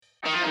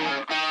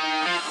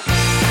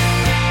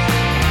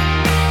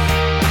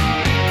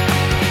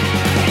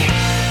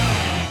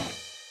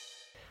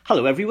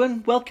Hello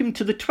everyone, welcome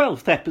to the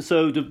 12th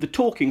episode of the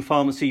Talking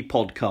Pharmacy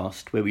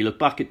podcast, where we look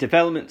back at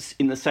developments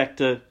in the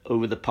sector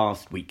over the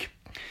past week.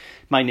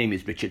 My name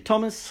is Richard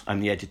Thomas, I'm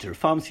the editor of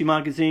Pharmacy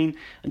Magazine,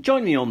 and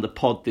joining me on the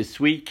pod this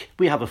week,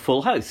 we have a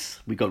full house.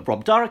 We've got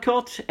Rob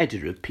Darracott,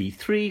 editor of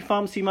P3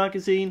 Pharmacy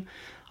Magazine,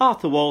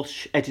 Arthur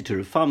Walsh, editor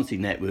of Pharmacy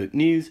Network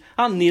News,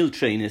 and Neil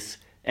Trainis,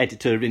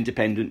 editor of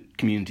Independent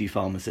Community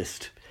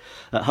Pharmacist.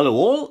 Hello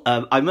all.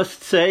 I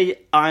must say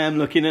I am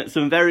looking at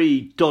some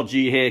very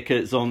dodgy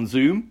haircuts on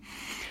Zoom.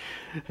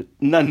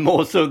 None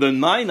more so than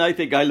mine. I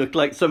think I look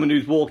like someone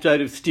who's walked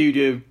out of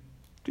Studio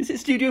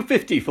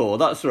 54?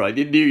 That's right,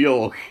 in New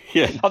York.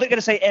 Yeah. Are they going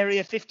to say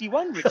Area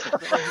 51, Richard?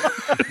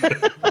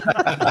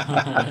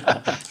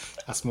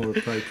 That's more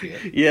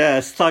appropriate.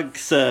 Yes,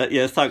 thanks.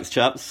 Thanks,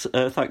 chaps.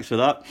 Thanks for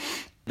that.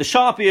 The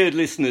sharp-eared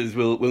listeners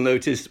will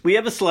notice we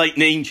have a slight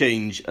name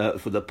change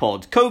for the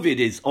pod. COVID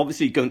is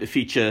obviously going to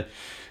feature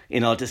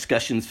in our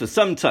discussions for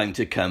some time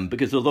to come,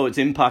 because although its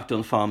impact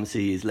on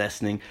pharmacy is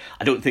lessening,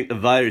 I don't think the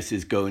virus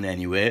is going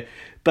anywhere.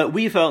 But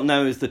we felt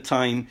now is the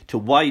time to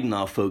widen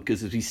our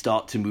focus as we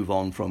start to move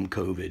on from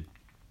COVID.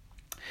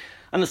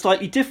 And a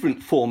slightly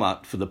different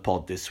format for the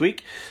pod this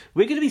week.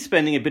 We're going to be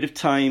spending a bit of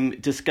time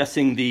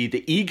discussing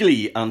the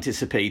eagerly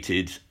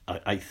anticipated,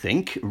 I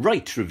think,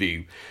 Wright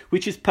Review,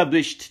 which is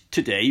published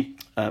today,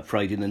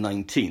 Friday the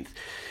 19th.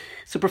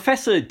 So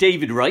Professor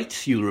David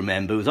Wright, you'll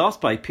remember, was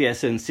asked by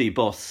PSNC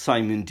boss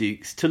Simon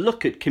Dukes to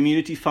look at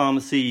community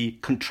pharmacy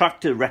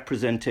contractor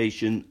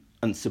representation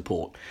and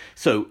support.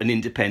 So an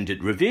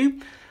independent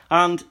review,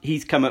 and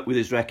he's come up with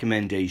his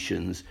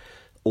recommendations,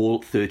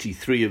 all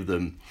 33 of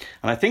them.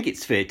 And I think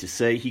it's fair to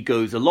say he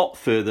goes a lot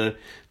further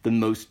than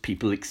most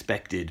people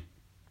expected.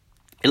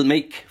 It'll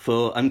make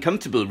for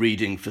uncomfortable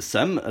reading for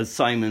some, as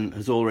Simon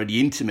has already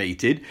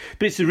intimated,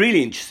 but it's a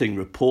really interesting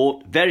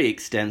report, very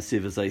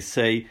extensive, as I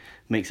say,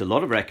 makes a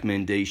lot of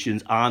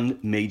recommendations and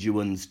major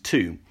ones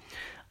too.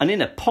 And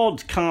in a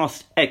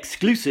podcast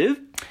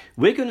exclusive,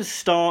 we're going to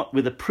start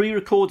with a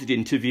pre-recorded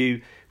interview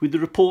with the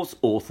report's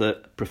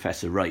author,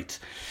 Professor Wright.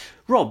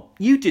 Rob,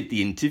 you did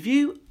the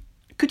interview.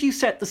 Could you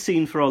set the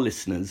scene for our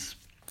listeners?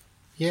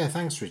 Yeah,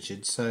 thanks,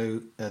 Richard.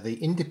 So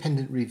the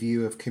Independent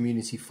Review of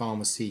Community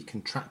Pharmacy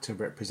Contractor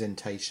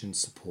Representation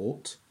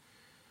Support,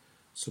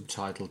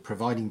 subtitled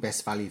Providing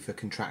Best Value for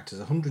Contractors,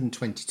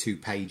 122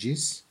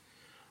 pages,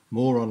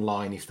 more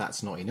online if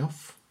that's not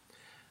enough,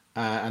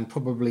 and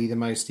probably the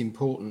most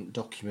important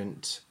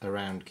document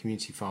around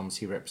community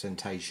pharmacy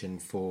representation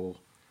for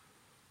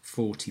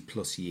 40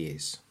 plus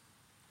years.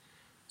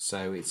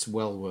 So it's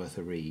well worth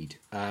a read.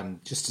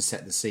 Just to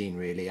set the scene,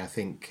 really, I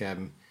think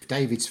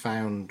David's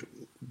found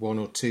one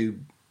or two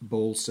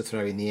balls to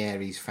throw in the air.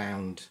 He's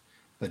found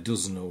a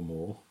dozen or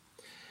more.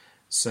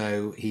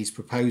 So he's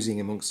proposing,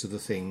 amongst other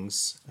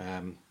things,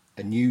 a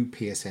new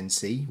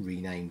PSNC,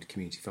 renamed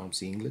Community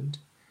Pharmacy England,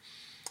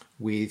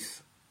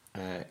 with,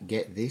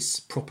 get this,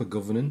 proper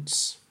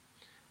governance,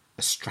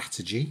 a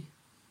strategy,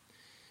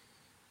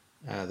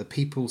 the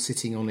people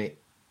sitting on it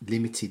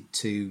limited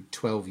to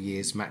 12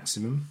 years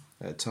maximum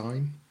at a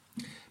time.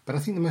 But I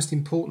think the most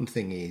important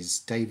thing is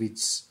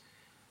David's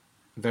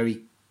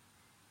very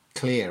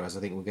clear, as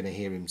I think we're going to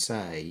hear him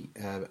say,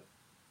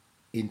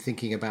 in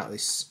thinking about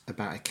this,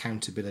 about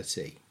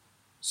accountability.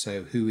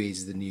 So who are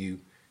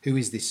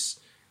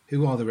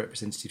the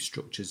representative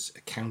structures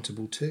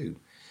accountable to?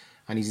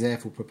 And he's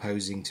therefore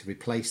proposing to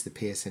replace the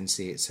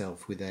PSNC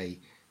itself with a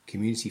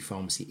Community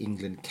Pharmacy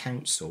England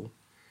Council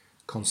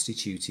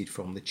constituted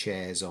from the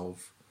chairs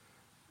of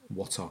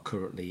what are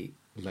currently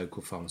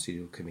local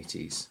pharmaceutical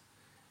committees,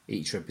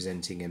 each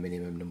representing a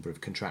minimum number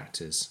of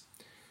contractors.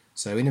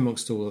 So in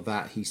amongst all of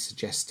that, he's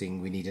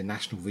suggesting we need a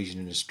national vision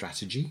and a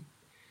strategy,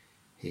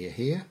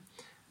 here,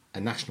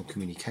 a national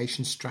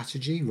communication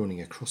strategy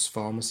running across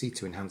pharmacy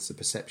to enhance the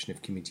perception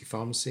of community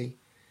pharmacy,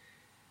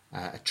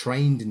 a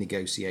trained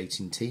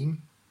negotiating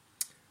team,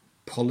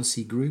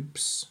 policy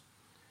groups,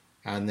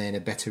 and then a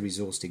better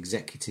resourced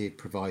executive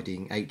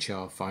providing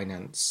HR,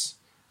 finance,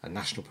 a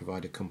national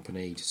provider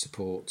company to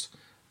support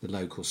the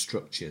local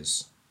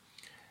structures.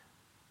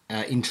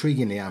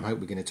 Intriguingly, I hope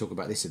we're going to talk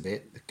about this a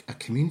bit, a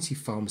community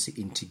pharmacy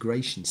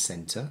integration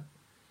centre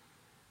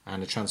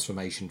and a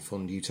transformation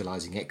fund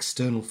utilising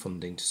external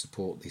funding to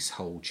support this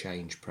whole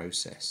change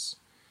process.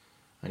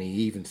 And he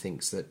even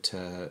thinks that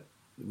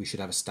we should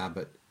have a stab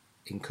at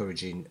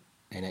encouraging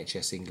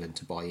NHS England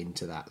to buy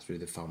into that through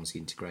the Pharmacy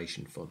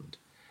Integration Fund.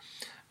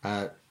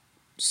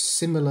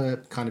 Similar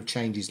kind of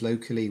changes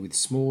locally with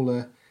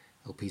smaller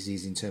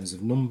LPCs in terms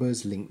of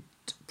numbers,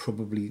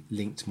 probably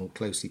linked more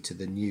closely to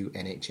the new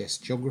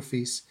NHS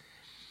geographies,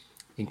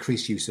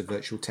 increased use of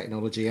virtual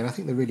technology. And I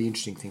think the really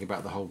interesting thing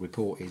about the whole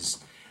report is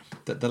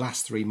that the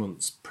last 3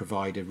 months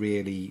provide a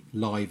really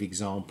live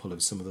example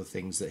of some of the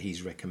things that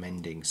he's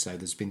recommending. So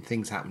there's been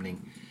things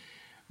happening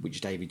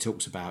which David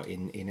talks about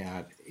in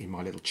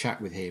my little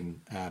chat with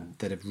him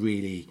that have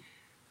really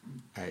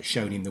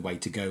shown him the way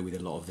to go with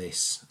a lot of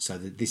this. So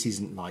that this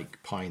isn't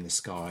like pie in the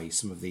sky.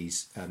 Some of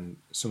these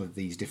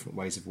different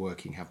ways of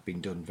working have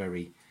been done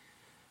very,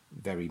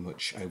 very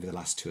much over the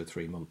last 2 or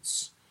 3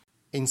 months.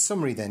 In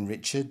summary then,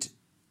 Richard,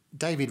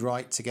 David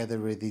Wright, together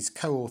with his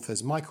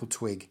co-authors Michael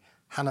Twigg,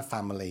 Hannah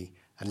Family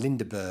and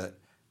Linda Burt,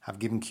 have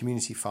given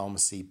community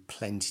pharmacy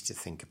plenty to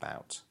think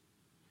about.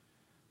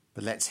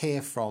 But let's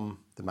hear from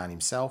the man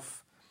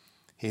himself.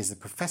 He is the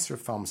Professor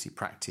of Pharmacy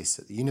Practice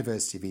at the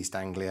University of East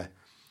Anglia.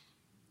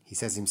 He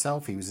says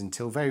himself he was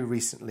until very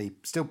recently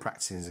still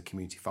practicing as a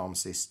community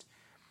pharmacist,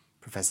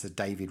 Professor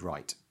David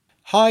Wright.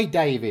 Hi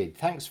David,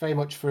 thanks very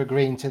much for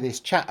agreeing to this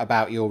chat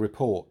about your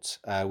report,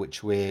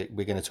 which we're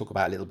going to talk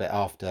about a little bit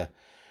after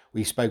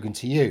we've spoken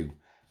to you.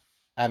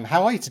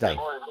 How are you today?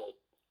 Morning, Rob.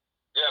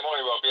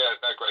 Morning, Rob.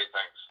 No, great,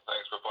 thanks.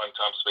 Thanks for finding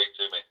time to speak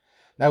to me.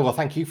 No, well,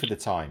 thank you for the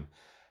time.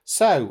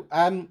 So,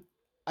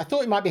 I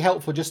thought it might be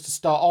helpful just to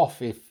start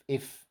off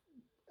if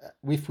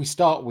we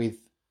start with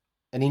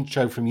an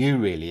intro from you,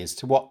 really, as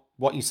to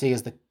what you see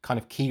as the kind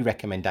of key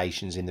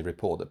recommendations in the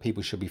report that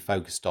people should be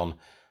focused on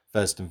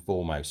first and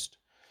foremost.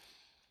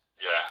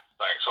 Yeah,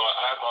 thanks. So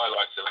I have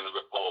highlighted them in the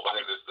report, but I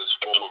think there's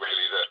four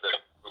really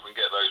that if we can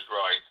get those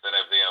right, then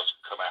everything else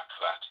can come after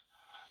that.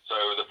 So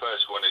the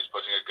first one is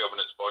putting a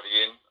governance body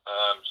in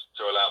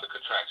to allow the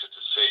contractor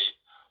to see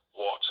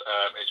what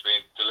is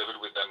being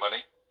delivered with their money.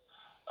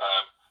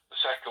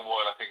 The second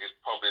one, I think, is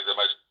probably the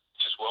most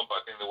just one, but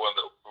I think the one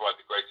that will provide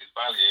the greatest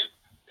value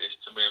is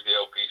to move the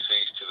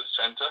LPCs to the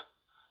centre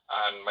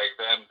and make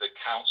them the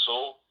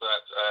council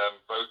that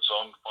votes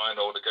on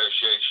final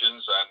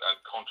negotiations and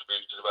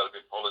contributes to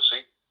developing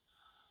policy.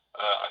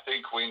 I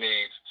think we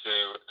need to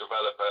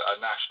develop a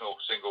national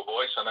single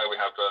voice. I know we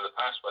have done in the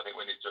past, but I think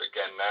we need to do it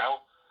again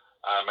now.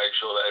 Make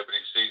sure that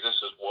everybody sees us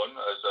as one,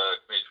 as a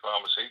community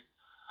pharmacy.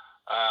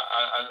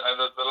 And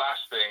the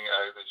last thing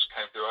that just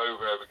came through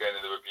over and over again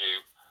in the review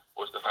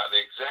was the fact the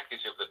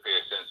executive of the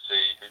PSNC,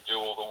 who do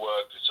all the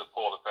work to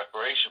support the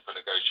preparation for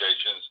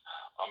negotiations,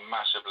 are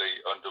massively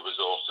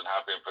under-resourced and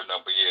have been for a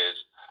number of years.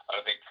 And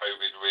I think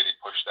COVID really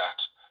pushed that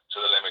to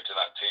the limit and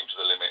that team to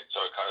the limit.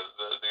 So kind of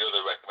the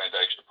other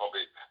recommendation,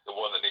 probably the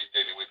one that needs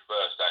dealing with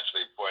first,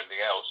 actually, before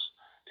anything else,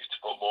 is to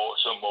put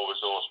some more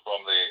resource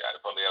from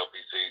the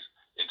LPCs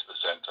into the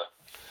centre.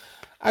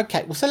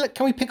 Okay, well, so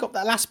can we pick up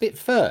that last bit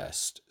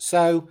first?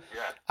 So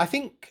Yeah. I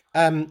think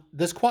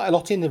there's quite a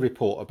lot in the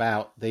report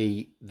about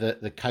the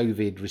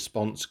COVID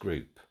response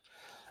group,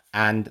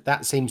 and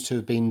that seems to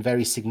have been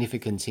very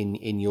significant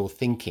in your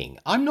thinking.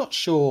 I'm not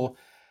sure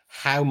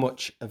how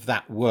much of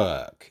that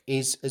work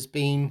has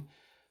been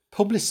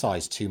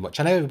publicised too much.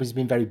 I know everybody's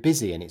been very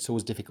busy, and it's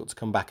always difficult to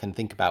come back and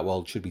think about,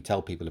 well, should we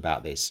tell people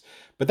about this?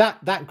 But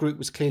that group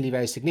was clearly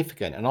very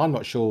significant, and I'm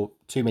not sure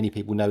too many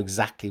people know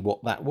exactly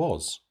what that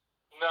was.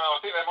 No,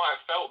 I think they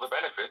might have felt the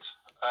benefit,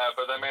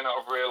 but they may not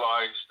have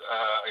realised,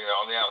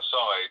 on the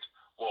outside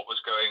what was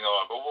going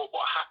on. But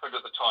what happened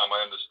at the time,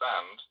 I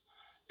understand,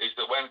 is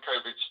that when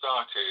COVID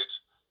started,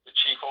 the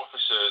chief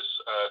officers,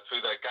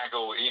 through their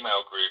gaggle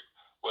email group,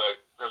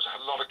 there was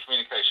a lot of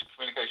communication.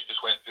 Communication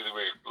just went through the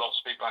roof. Lots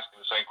of people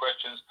asking the same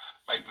questions,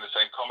 making the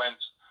same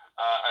comments,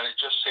 and it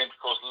just seemed to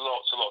cause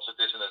lots and lots of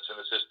dissonance in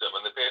the system.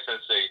 And the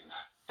PSNC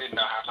didn't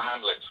know how to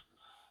handle it.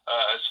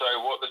 So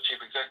what the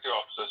Chief Executive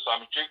Officer,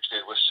 Simon Jukes,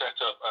 did was set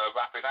up a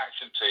rapid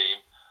action team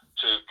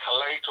to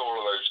collate all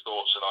of those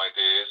thoughts and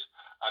ideas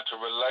and to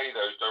relay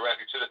those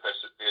directly to the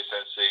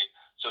PSNC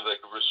so they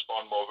could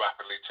respond more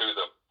rapidly to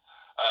them.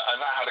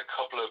 And that had a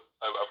couple of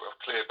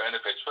clear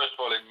benefits. First of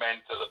all, it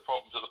meant that the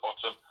problems at the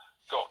bottom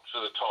got to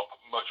the top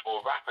much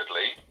more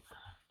rapidly.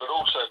 But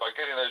also, by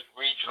getting those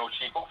regional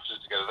chief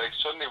officers together, they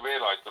suddenly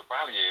realised the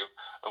value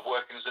of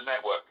working as a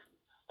network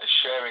and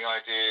sharing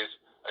ideas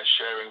and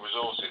sharing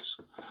resources.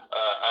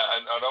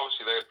 And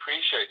obviously they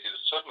appreciated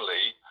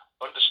suddenly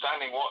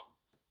understanding what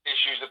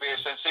issues the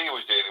BSNC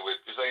was dealing with,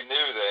 because they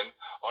knew then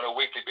on a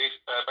weekly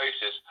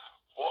basis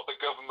what the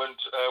government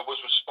was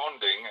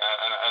responding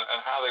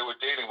and how they were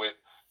dealing with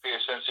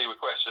PSNC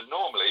requests. And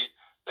normally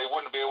they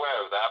wouldn't be aware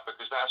of that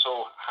because that's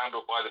all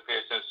handled by the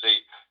PSNC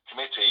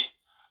committee,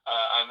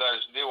 and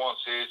those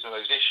nuances and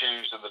those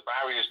issues and the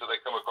barriers that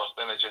they come across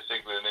in NHS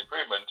England and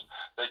improvement,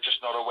 they're just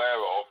not aware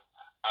of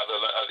at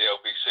the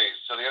LPCs.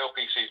 So the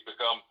LPCs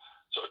become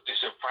sort of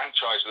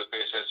disenfranchised with the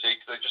PSNC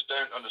because they just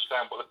don't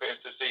understand what the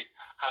PSNC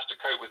has to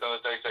cope with on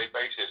a day-to-day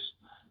basis.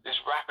 This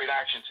rapid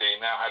action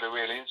team now had a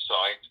real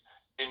insight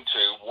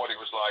into what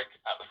it was like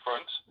at the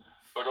front,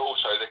 but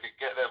also they could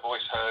get their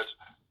voice heard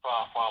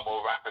far, far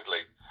more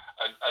rapidly.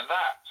 And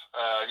that,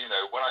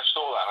 when I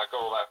saw that, I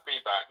got all that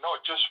feedback,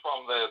 not just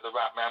from the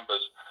RAP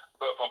members,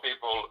 but from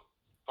people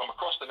from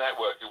across the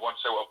network who want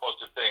to say what a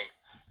positive thing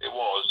it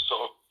was,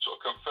 sort of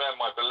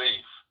confirmed my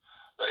belief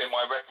that in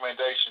my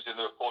recommendations in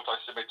the report I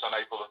submitted on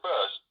April the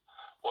 1st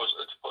was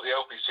to put the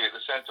LPC at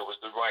the centre was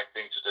the right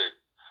thing to do.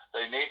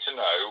 They need to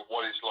know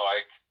what it's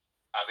like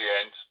at the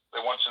end.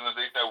 They want to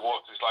know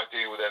what it's like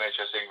dealing with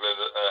NHS England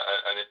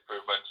and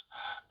improvement,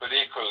 but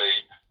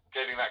equally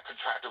getting that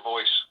contractor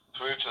voice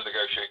through to the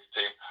negotiating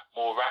team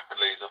more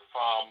rapidly is a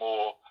far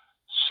more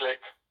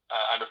slick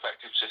and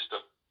effective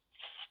system.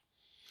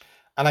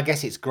 And I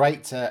guess it's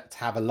great to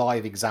have a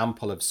live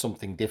example of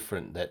something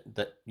different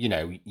that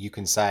you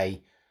can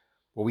say,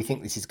 well, we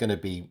think this is going to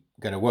be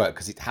going to work,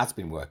 because it has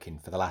been working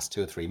for the last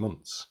 2 or 3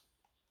 months.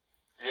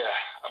 Yeah,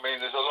 I mean,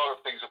 there's a lot of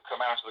things that have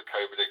come out of the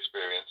COVID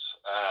experience,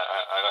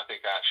 and I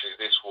think actually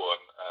this one,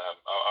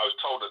 I was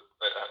told that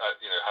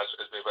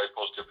has been very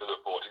positive for the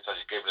report. It's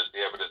actually given us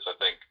the evidence, I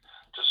think,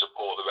 to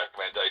support the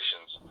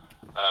recommendations.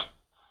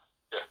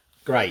 Yeah.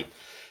 Great.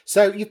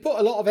 So you've put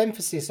a lot of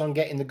emphasis on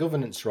getting the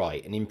governance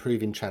right and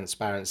improving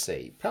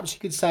transparency. Perhaps you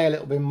could say a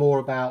little bit more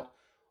about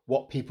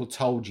what people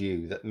told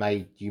you that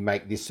made you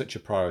make this such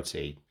a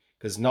priority.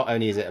 Because not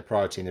only is it a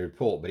priority in the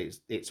report, but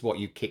it's what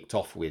you kicked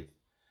off with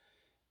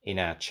in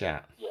our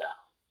chat. Yeah.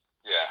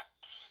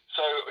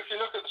 So if you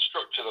look at the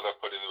structure that I've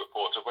put in the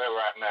report of where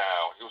we're at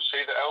now, you'll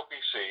see that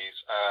LPCs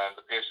and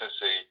the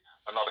PSNC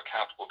are not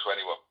accountable to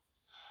anyone.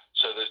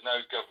 So there's no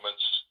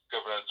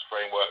governance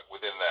framework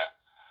within there.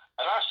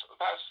 And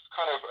that's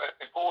kind of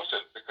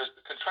important, because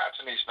the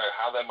contractor needs to know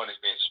how their money's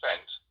being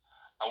spent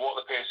and what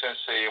the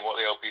PSNC and what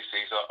the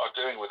LPCs are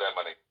doing with their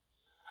money.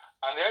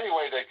 And the only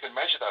way they can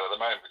measure that at the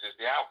moment is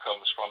the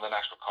outcomes from the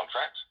national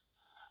contract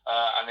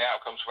and the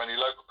outcomes from any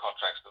local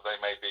contracts that they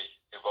may be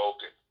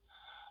involved in.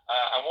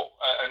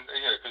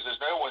 Because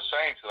there's no one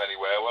saying to them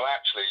anywhere, well,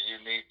 actually, you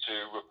need to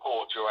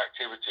report your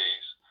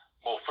activities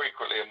more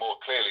frequently and more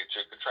clearly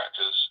to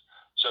contractors,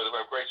 so that we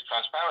have greater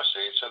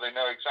transparency, so they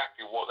know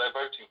exactly what they're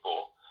voting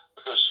for.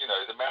 Because,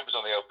 the members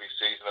on the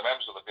LPCs and the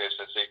members of the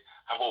PSNC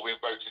have all been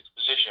voted into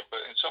position,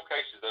 but in some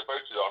cases they're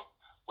voted on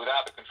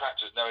without the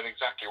contractors knowing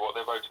exactly what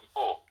they're voting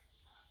for.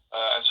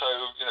 And so,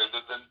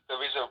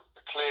 there is a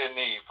clear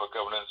need for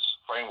governance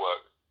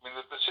framework. I mean,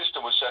 the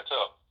system was set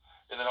up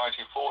in the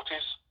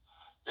 1940s,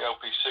 the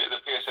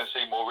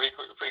PSNC more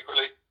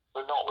frequently,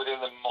 but not within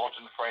the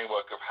modern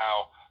framework of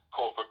how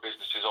corporate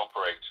businesses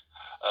operate.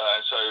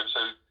 And so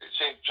it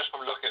seemed, just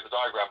from looking at the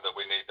diagram, that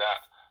we need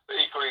that. But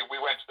equally, we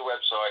went to the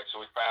website, so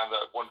we found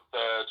that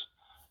 1/3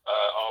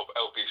 of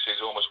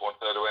LPCs, almost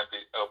 1/3 of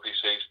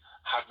LPCs,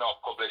 had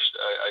not published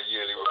a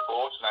yearly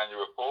report, an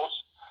annual report.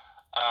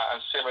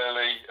 And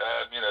similarly,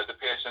 the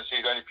PSNC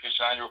had only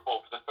produced an annual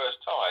report for the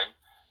first time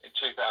in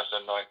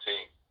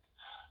 2019.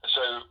 And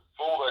so,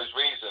 for all those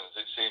reasons,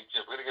 it seemed,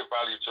 if we're going to give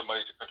value to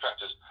money to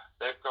contractors,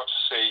 they've got to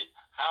see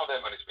how their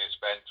money's being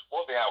spent,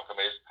 what the outcome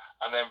is,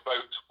 and then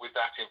vote with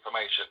that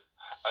information.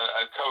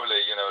 And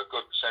currently, a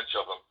good percentage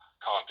of them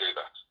can't do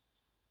that.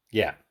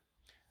 Yeah.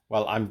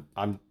 Well,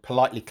 I'm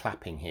politely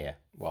clapping here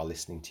while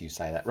listening to you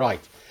say that.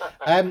 Right.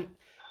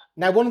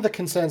 Now, one of the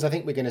concerns I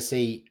think we're going to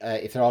see,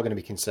 if there are going to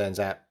be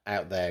concerns out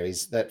there,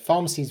 is that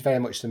pharmacy is very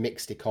much a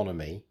mixed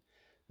economy,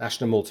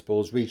 national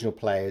multiples, regional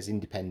players,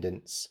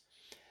 independents,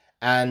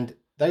 and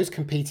those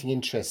competing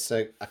interests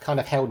are kind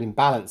of held in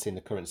balance in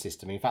the current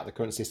system. In fact, the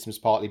current system has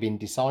partly been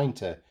designed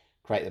to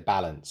create the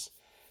balance.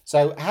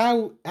 So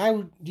how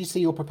do you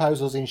see your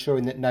proposals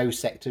ensuring that no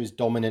sector is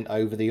dominant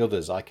over the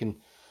others? I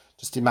can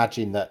just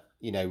imagine that,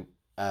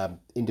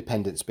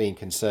 independents being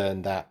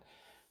concerned that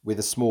with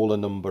a smaller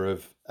number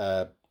of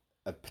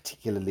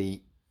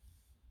particularly,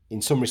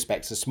 in some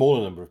respects, a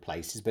smaller number of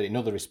places, but in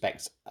other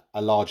respects,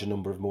 a larger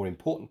number of more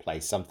important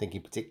places. I'm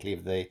thinking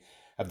particularly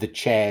of the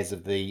chairs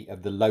of the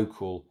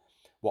local,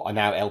 what are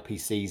now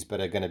LPCs, but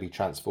are going to be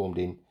transformed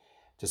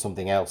into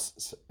something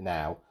else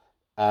now.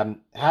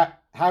 How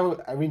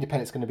are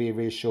independents going to be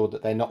reassured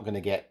that they're not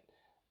going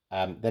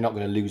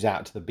to lose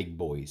out to the big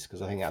boys?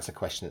 Because I think that's a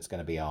question that's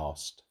going to be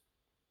asked.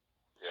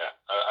 Yeah,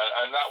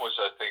 and that was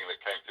a thing that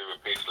came through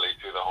repeatedly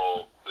through the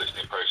whole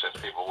listening process.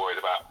 People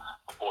worried about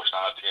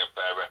proportionality and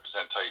fair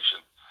representation.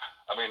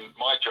 I mean,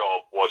 my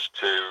job was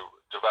to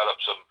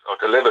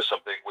deliver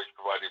something which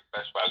provided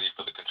best value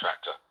for the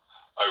contractor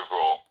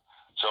overall.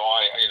 So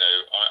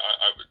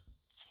I'm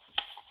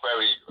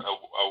very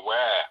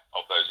aware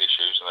of those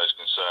issues and those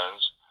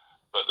concerns,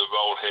 but the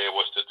role here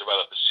was to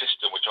develop a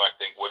system which I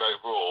think would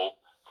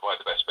overall provide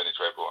the best benefit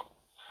to everyone.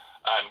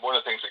 And one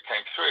of the things that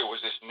came through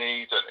was this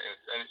need, and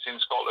it's in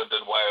Scotland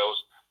and Wales,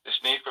 this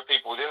need for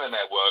people within the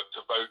network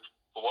to vote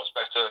for what's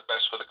best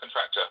for the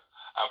contractor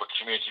and for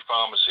community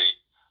pharmacy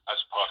as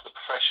part of the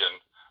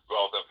profession,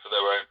 rather than for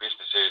their own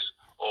businesses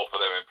or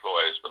for their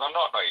employers. But I'm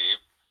not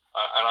naive,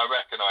 and I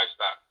recognise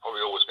that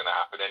probably always going to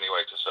happen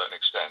anyway to a certain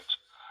extent.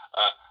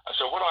 And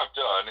so what I've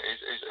done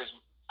is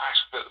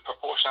ask that the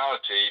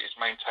proportionality is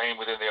maintained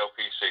within the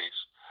LPCs.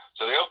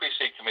 So the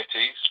LPC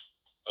committees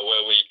are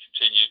where we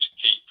continue to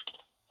keep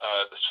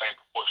the same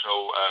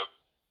proportional of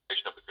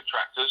the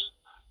contractors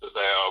that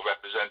they are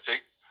representing.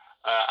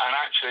 And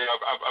actually,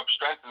 I've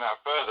strengthened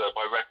that further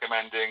by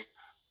recommending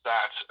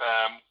that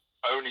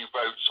only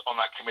votes on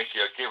that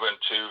committee are given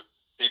to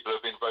people who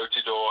have been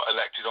voted or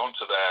elected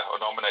onto there or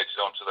nominated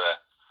onto there.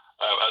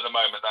 At the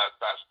moment,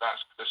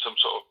 there's some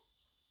sort of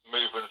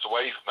movement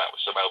away from that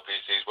with some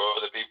LPCs where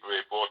other people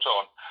are brought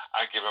on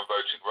and given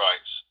voting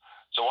rights.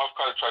 So I've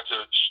kind of tried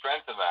to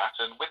strengthen that,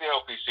 and with the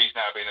LPCs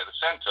now being at the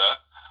centre,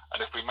 and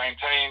if we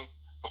maintain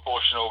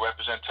proportional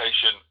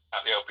representation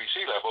at the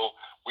LPC level,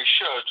 we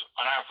should,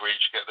 on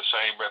average, get the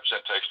same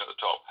representation at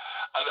the top.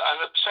 And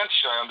the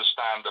percentage I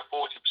understand are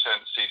 40%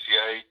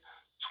 CCA,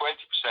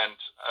 20%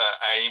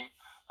 AIM,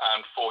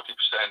 and 40%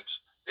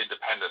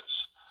 independence.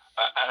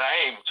 and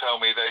AIM tell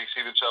me they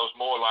see themselves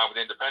more aligned with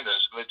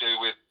independence than they do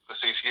with the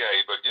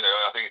CCA. But,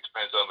 I think it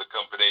depends on the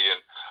company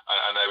and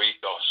their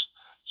ethos.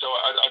 So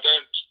I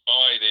don't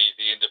buy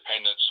the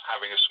independents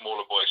having a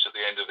smaller voice at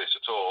the end of this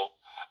at all.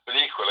 But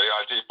equally,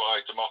 I do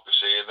buy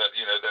democracy in that,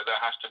 that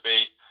there has to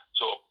be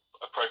sort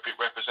of appropriate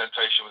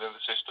representation within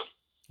the system.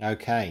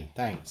 Okay,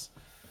 thanks.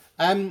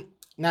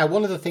 Now,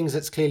 one of the things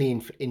that's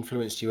clearly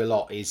influenced you a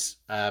lot is,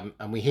 and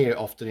we hear it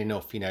often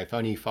enough, if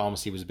only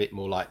pharmacy was a bit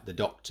more like the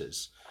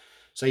doctors.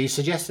 So you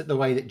suggest that the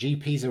way that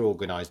GPs are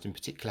organised, in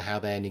particular how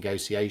their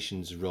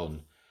negotiations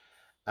run,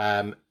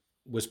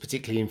 was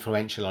particularly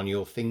influential on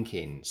your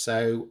thinking.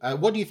 So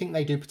what do you think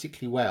they do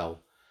particularly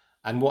well?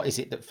 And what is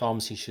it that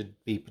pharmacy should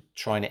be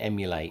trying to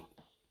emulate?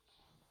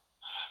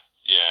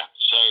 Yeah,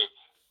 so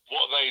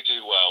what they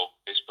do well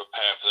is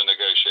prepare for the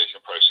negotiation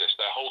process.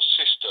 Their whole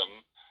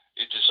system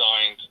is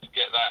designed to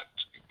get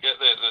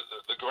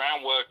the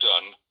groundwork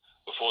done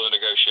before the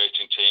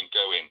negotiating team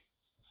go in.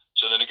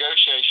 So the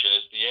negotiation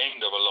is the end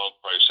of a long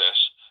process,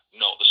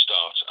 not the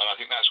start. And I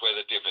think that's where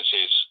the difference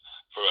is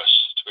for us,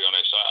 to be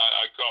honest.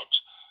 I got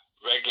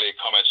regularly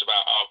comments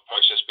about our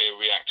process being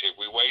reactive.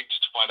 We wait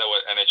to find out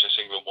what NHS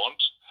England want,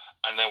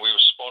 and then we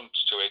respond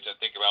to it and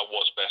think about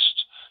what's best,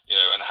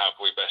 and how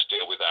can we best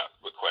deal with that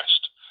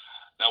request.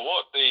 Now,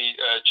 what the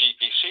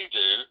GPC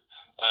do,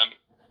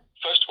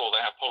 first of all,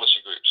 they have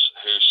policy groups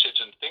who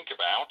sit and think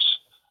about,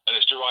 and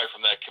it's derived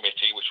from their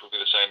committee, which will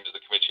be the same as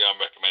the committee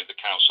I'm recommending, the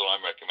council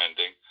I'm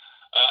recommending.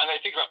 And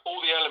they think about all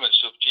the elements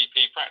of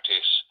GP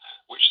practice,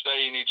 which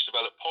they need to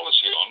develop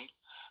policy on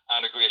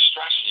and agree a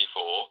strategy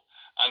for,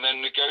 and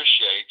then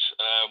negotiate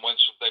once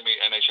they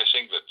meet NHS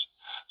England.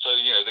 So,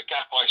 the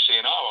gap I see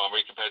in our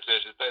armoury compared to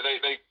this is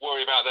they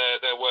worry about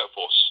their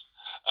workforce,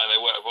 and they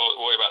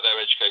worry about their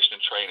education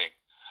and training.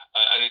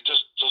 And it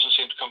just doesn't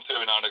seem to come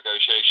through in our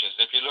negotiations.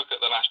 And if you look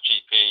at the last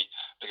GP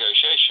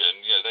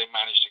negotiation, they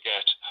managed to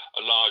get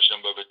a large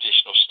number of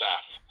additional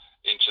staff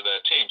into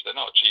their teams. They're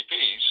not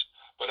GPs,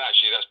 but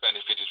actually that's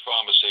benefited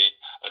pharmacy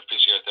and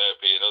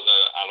physiotherapy and other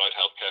allied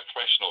healthcare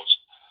professionals.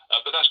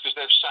 But that's because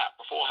they've sat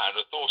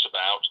beforehand and thought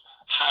about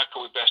how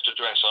can we best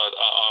address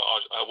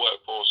our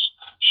workforce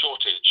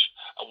shortage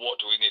and what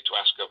do we need to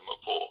ask government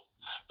for.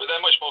 But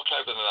they're much more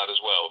clever than that as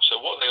well. So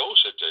what they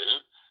also do,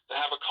 they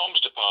have a comms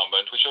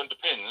department which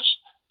underpins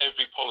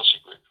every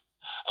policy group.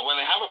 And when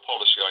they have a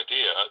policy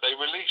idea, they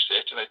release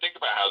it and they think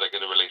about how they're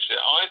going to release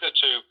it, either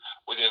to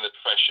within the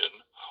profession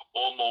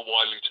or more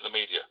widely to the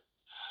media.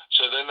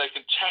 So then they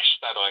can test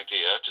that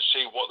idea to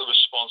see what the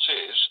response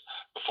is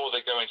before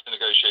they go into the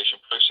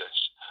negotiation process.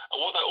 And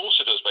what that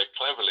also does very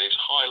cleverly is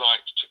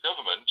highlight to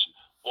government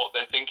what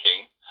they're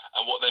thinking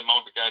and what they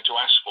might be going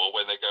to ask for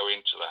when they go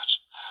into that.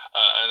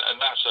 And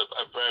that's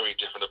a very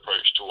different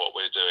approach to what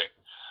we're doing.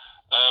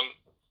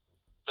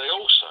 They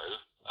also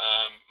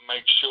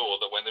make sure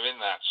that when they're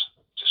in that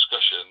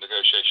discussion,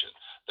 negotiation,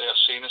 they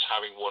are seen as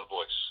having one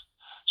voice.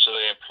 So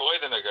they employ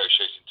the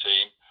negotiating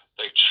team,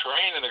 they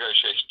train the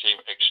negotiation team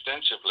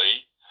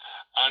extensively,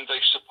 and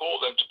they support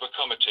them to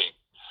become a team.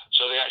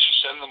 So they actually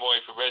send them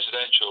away for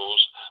residentials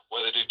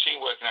where they do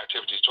teamwork and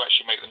activities to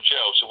actually make them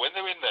gel. So when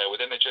they're in there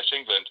with NHS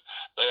England,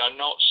 they are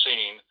not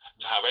seen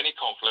to have any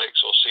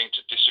conflicts or seen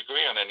to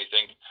disagree on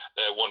anything.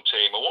 They're one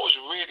team. And what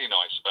was really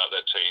nice about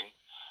their team,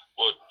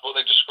 what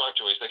they described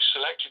to me, is they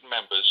selected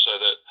members so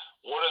that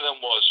one of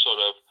them was sort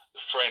of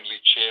the friendly,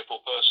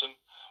 cheerful person.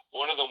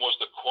 One of them was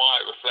the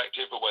quiet,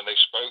 reflective, but when they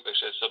spoke, they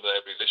said something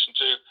everybody listened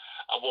to.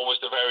 And one was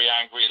the very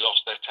angry,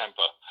 lost their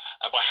temper.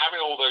 And by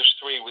having all those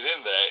three within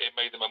there, it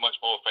made them a much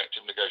more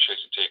effective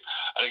negotiating team.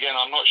 And again,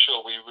 I'm not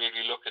sure we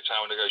really look at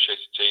our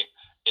negotiating team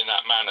in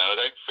that manner. I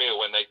don't feel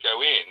when they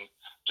go in,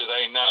 do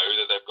they know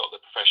that they've got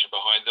the profession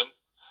behind them?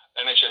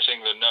 NHS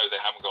England know they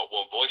haven't got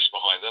one voice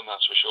behind them,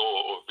 that's for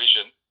sure, or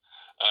vision.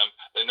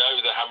 They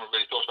know they haven't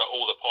really thought about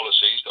all the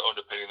policies that are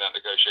underpinning that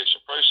negotiation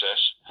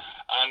process.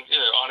 And,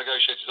 our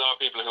negotiators are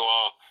people who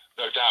are,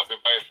 no doubt, been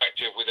very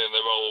effective within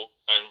their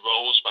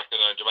roles back in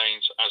their own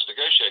domains as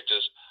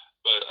negotiators.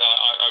 But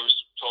I was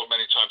told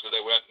many times that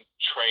they weren't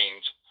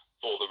trained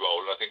for the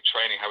role. And I think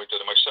training, having done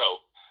it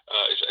myself,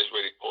 is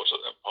really part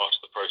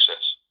of the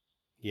process.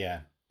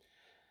 Yeah.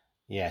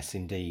 Yes,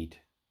 indeed.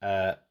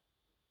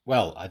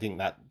 Well, I think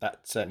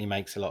that certainly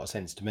makes a lot of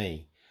sense to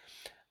me.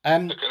 So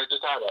can I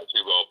just add that to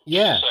you, Rob?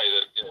 Yeah. Just to say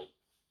that,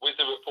 with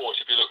the report,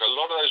 if you look, a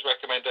lot of those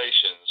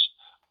recommendations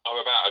are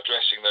about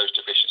addressing those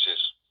deficiencies,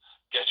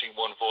 getting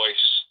one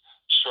voice,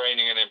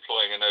 training and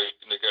employing a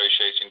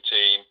negotiating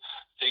team,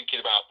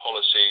 thinking about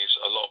policies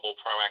a lot more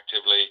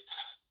proactively,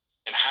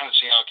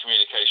 enhancing our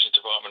communications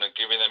department and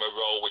giving them a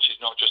role which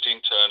is not just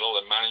internal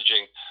and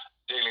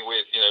dealing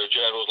with,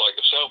 journals like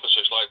yourself and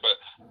such like, but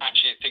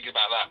actually thinking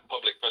about that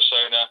public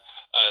persona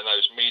and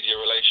those media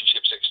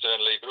relationships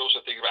externally, but also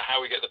thinking about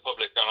how we get the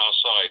public on our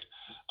side.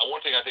 And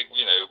one thing I think,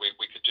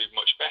 we could do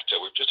much better,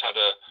 we've just had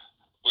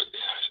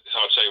it's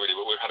hard to say really,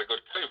 but we've had a good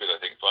COVID, I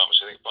think,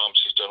 pharmacy. I think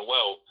pharmacy's done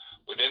well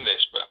within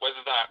this, but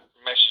whether that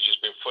message has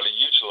been fully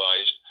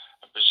utilised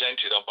and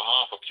presented on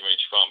behalf of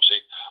community pharmacy,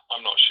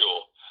 I'm not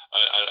sure.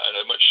 And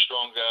a much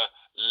stronger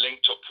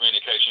linked up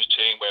communications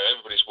team where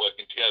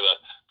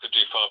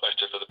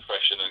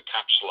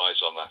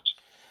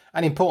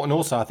And important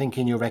also, I think,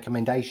 in your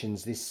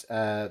recommendations, this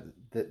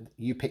that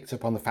you picked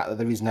up on the fact that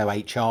there is no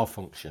HR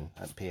function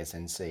at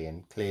PSNC,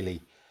 and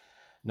clearly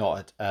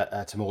not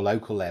at a more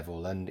local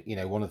level. And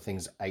one of the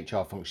things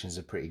HR functions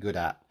are pretty good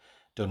at,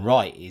 done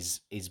right, is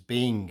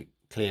being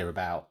clear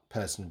about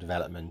personal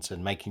development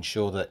and making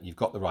sure that you've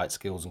got the right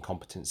skills and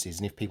competencies,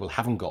 and if people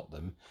haven't got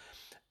them,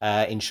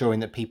 ensuring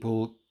that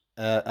people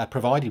are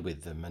provided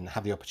with them and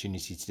have the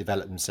opportunity to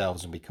develop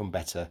themselves and become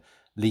better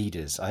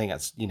leaders. I think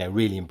that's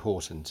really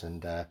important,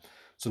 and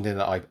something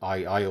that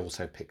I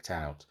also picked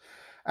out.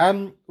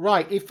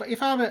 Right,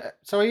 if I'm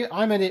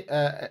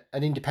an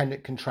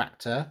independent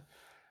contractor,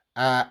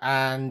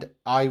 and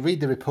I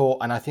read the report,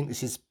 and I think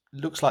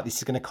looks like this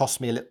is going to cost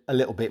me a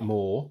little bit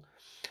more.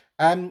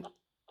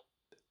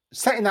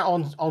 Setting that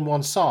on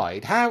one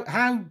side,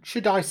 how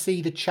should I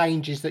see the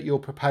changes that you're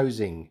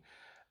proposing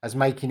as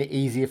making it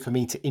easier for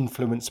me to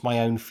influence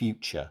my own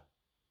future?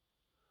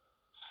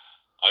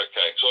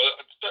 Okay, so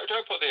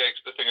don't put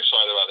the thing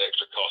aside about the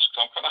extra cost,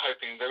 because I'm kind of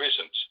hoping there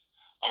isn't.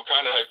 I'm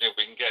kind of hoping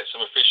we can get some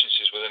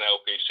efficiencies within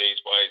LPCs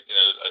by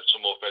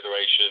some more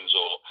federations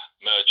or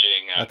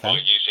merging and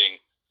by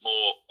using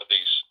more of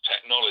these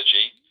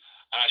technology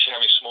and actually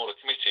having smaller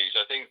committees.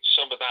 I think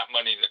some of that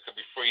money that could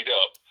be freed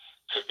up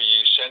could be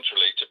used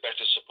centrally to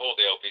better support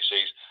the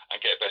LPCs and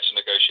get better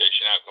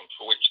negotiation outcomes,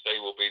 for which they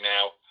will be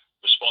now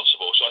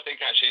responsible. So I think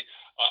actually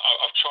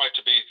I've tried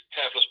to be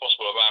careful as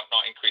possible about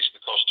not increasing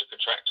the cost to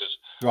contractors.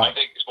 Right. I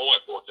think it's more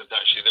important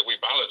actually that we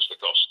balance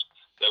the cost.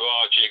 There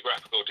are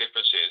geographical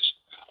differences.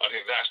 I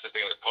think that's the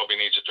thing that probably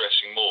needs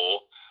addressing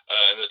more,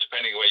 and that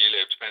depending on where you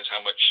live depends how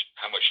much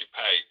you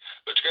pay.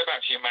 But to go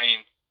back to your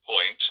main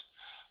point,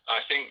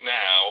 I think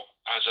now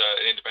as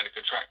an independent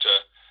contractor,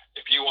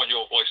 if you want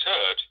your voice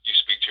heard, you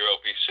speak to your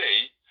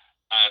LPC,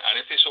 and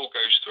if this all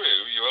goes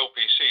through, your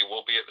LPC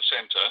will be at the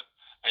centre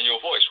and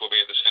your voice will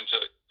be at the centre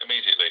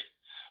immediately.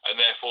 And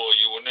therefore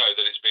you will know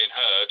that it's being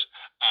heard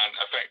and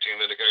affecting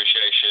the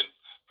negotiation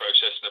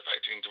process and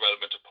affecting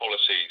development of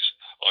policies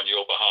on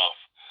your behalf.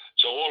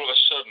 So all of a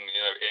sudden,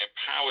 it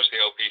empowers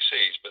the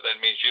LPCs, but then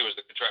means you as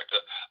the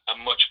contractor are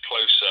much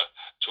closer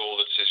to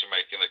all the decision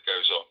making that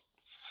goes on.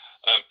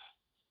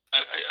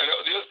 And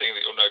the other thing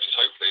that you'll notice,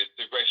 hopefully, is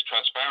the greater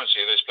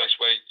transparency in this place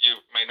where you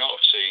may not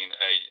have seen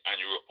an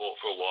annual report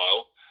for a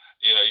while.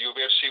 You'll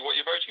be able to see what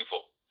you're voting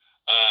for,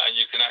 and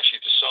you can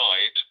actually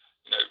decide,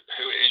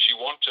 who it is you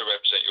want to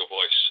represent your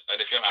voice. And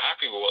if you're not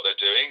happy with what they're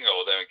doing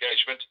or their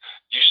engagement,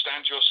 you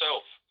stand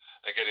yourself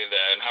and get in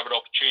there and have an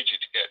opportunity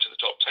to get to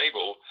the top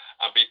table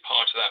and be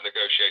part of that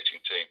negotiating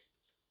team.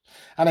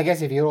 And I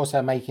guess if you're also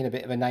making a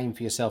bit of a name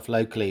for yourself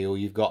locally, or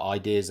you've got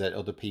ideas that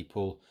other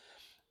people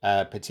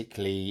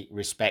particularly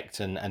respect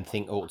and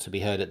think ought to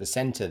be heard at the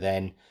centre,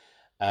 then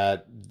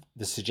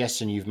the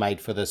suggestion you've made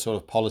for the sort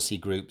of policy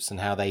groups and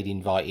how they'd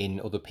invite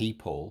in other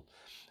people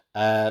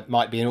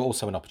might be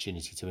also an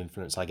opportunity to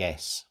influence, I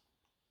guess.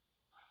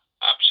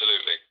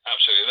 Absolutely.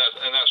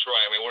 And that's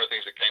right. I mean, one of the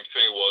things that came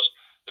through was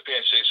the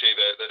PNCC,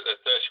 the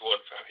 31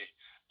 very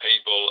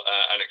able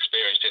and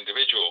experienced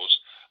individuals,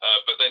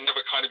 but they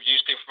never kind of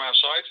use people from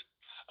outside.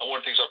 And one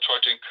of the things I've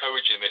tried to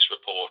encourage in this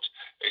report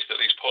is that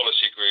these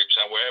policy groups,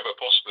 and wherever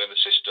possible in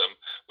the system,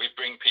 we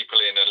bring people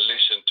in and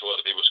listen to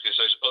other people's, because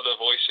those other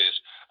voices,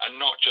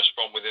 and not just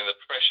from within the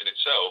profession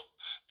itself,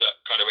 that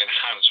kind of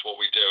enhance what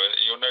we do. And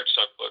you'll notice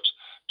I've put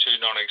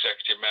 2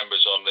 non-executive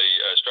members on the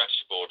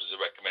strategy board as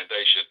a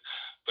recommendation.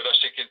 But I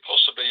was thinking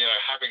possibly,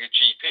 having a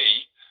GP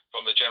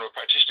from the General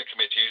Practitioner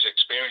Committee who's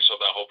experienced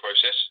of that whole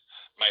process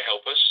may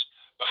help us.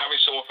 But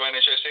having someone from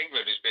NHS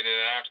England who's been in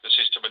and out of the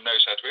system and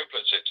knows how to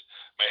influence it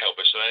may help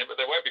us. But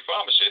there won't be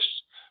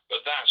pharmacists,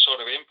 but that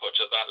sort of input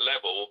at that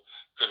level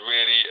could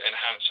really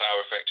enhance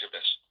our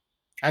effectiveness.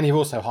 And you've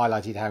also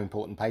highlighted how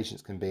important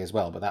patients can be as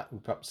well, but that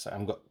perhaps I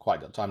haven't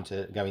quite got time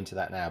to go into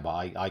that now, but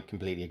I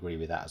completely agree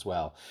with that as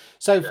well.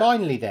 So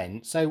finally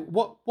then, so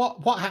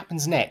what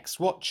happens next?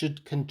 What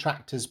should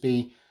contractors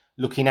be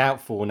looking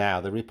out for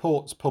now? The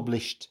report's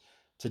published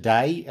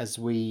today as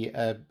we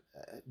are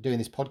doing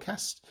this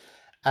podcast.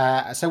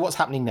 So what's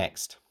happening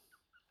next?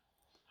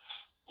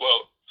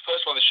 Well,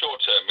 first of all, in the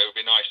short term, it would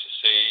be nice to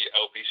see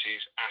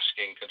LPCs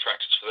asking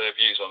contractors for their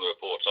views on the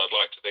report. I'd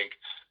like to think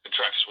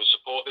contractors would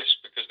support this,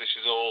 because this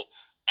is all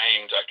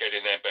aimed at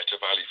getting them better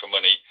value for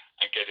money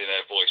and getting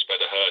their voice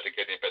better heard and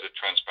getting better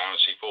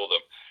transparency for them.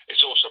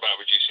 It's also about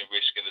reducing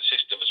risk in the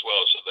system as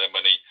well, so their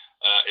money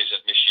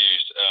isn't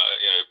misused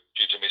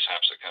due to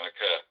mishaps that can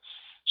occur.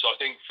 So I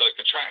think for the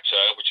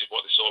contractor, which is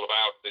what this is all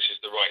about, this is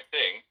the right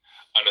thing.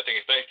 And I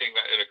think if they think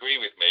that and agree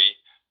with me,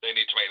 they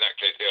need to make that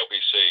clear to the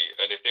LPC.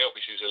 And if the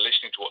LPCs are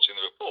listening to what's in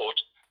the report,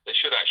 they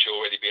should actually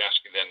already be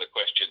asking them the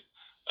question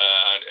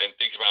and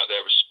think about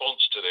their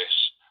response to this,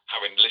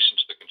 having listened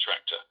to the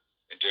contractor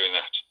in doing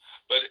that.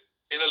 But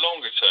in the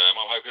longer term,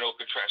 I'm hoping all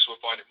contractors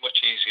will find it much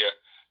easier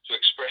to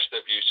express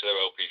their views to their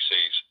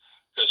LPCs.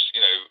 Because,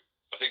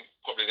 I think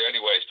probably the only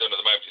way it's done at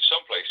the moment in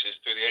some places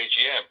through the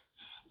AGM.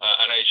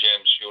 And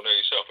AGMs, you'll know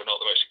yourself, are not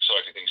the most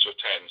exciting things to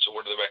attend. So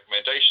one of the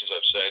recommendations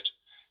I've said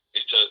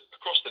is to,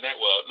 across the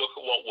network, look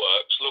at what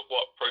works, look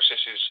what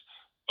processes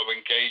of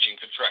engaging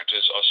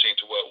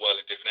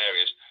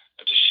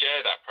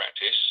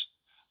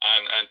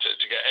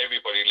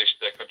everybody list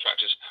their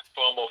contractors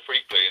far more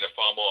frequently in a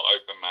far more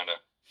open manner.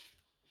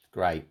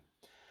 Great.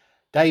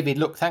 David,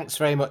 look, thanks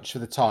very much for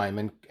the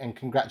time and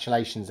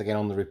congratulations again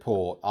on the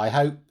report. I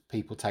hope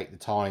people take the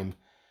time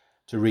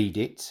to read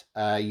it.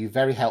 You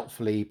very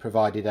helpfully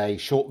provided a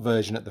short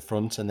version at the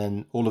front and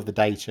then all of the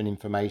data and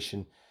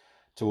information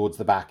towards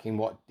the back in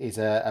what is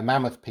a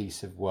mammoth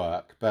piece of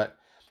work, but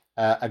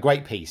a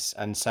great piece.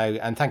 And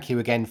thank you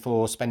again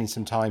for spending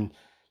some time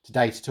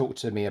today to talk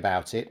to me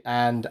about it.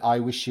 And I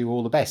wish you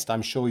all the best.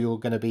 I'm sure you're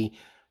going to be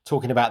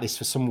talking about this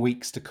for some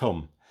weeks to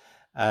come.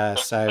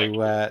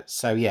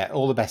 So yeah,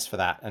 all the best for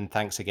that. And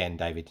thanks again,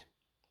 David.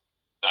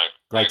 No,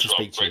 great to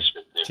speak to you.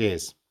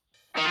 Cheers.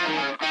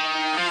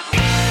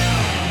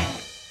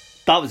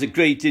 That was a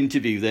great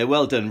interview there.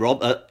 Well done,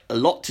 Rob. A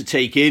lot to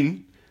take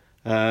in.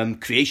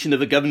 Creation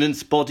of a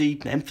governance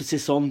body,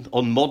 emphasis on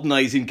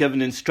modernising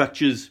governance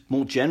structures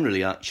more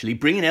generally, actually.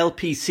 Bringing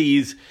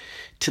LPCs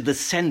to the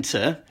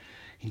centre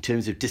in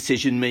terms of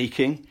decision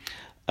making.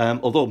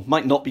 Although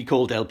might not be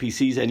called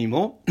LPCs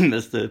anymore,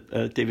 as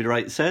David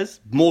Wright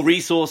says. More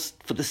resource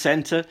for the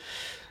centre.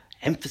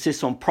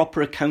 Emphasis on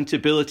proper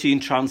accountability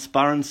and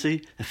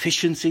transparency.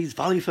 Efficiencies,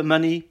 value for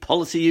money,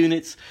 policy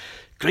units.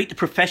 Greater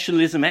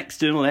professionalism,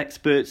 external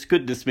experts.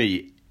 Goodness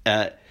me,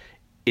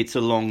 it's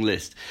a long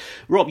list.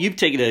 Rob, you've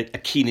taken a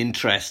keen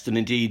interest and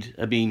indeed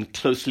have been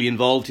closely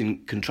involved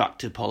in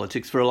contractor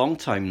politics for a long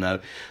time now.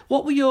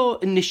 What were your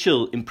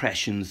initial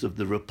impressions of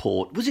the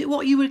report? Was it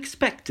what you were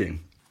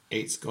expecting?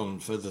 It's gone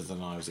further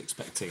than I was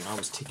expecting. I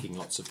was ticking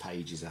lots of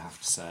pages, I have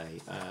to say.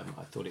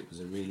 I thought it was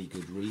a really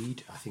good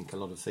read. I think a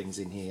lot of things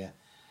in here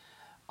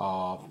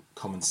are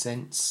common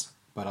sense,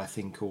 but I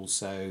think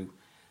also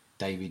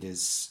David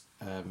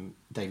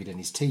and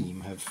his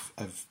team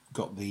have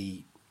got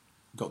the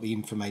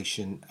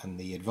information and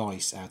the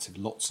advice out of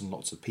lots and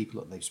lots of people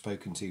that they've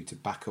spoken to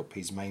back up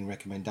his main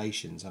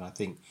recommendations. And I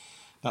think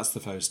that's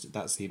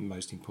the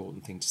most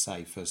important thing to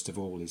say. First of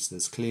all, is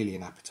there's clearly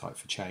an appetite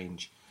for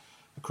change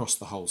across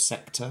the whole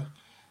sector,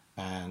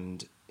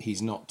 and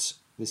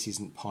this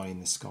isn't pie in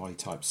the sky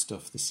type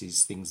stuff. This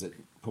is things that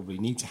probably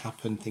need to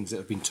happen, things that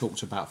have been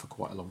talked about for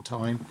quite a long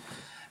time,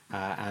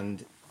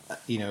 and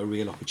a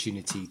real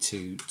opportunity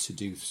to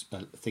do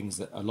things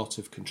that a lot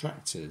of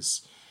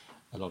contractors,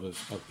 a lot of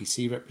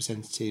LPC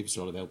representatives,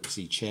 a lot of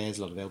LPC chairs,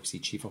 a lot of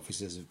LPC chief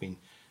officers have been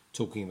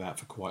talking about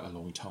for quite a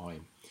long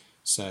time.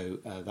 So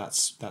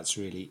that's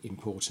really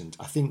important.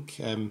 I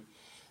think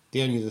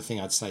the only other thing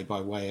I'd say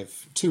by way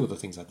of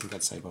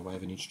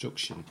an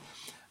introduction,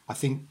 I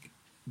think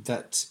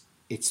that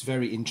it's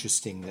very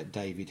interesting that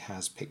David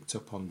has picked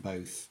up on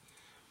both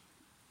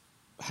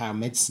how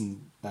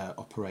medicine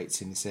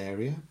operates in this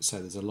area. So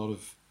there's a lot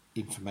of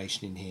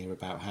information in here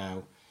about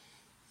how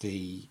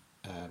the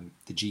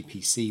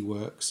GPC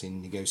works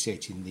in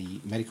negotiating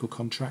the medical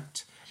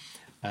contract,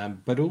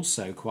 but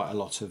also quite a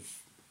lot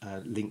of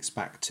links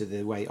back to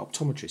the way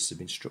optometrists have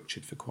been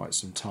structured for quite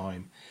some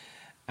time,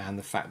 and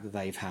the fact that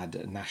they've had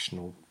a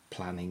national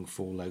planning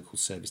for local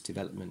service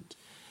development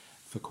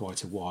for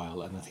quite a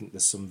while. And I think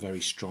there's some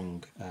very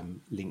strong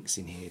links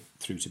in here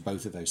through to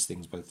both of those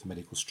things, both the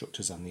medical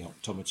structures and the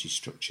optometry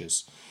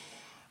structures.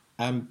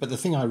 But the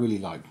thing I really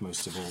liked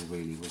most of all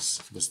really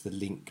was the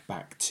link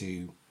back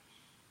to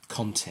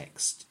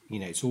context.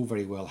 It's all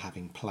very well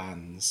having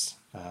plans,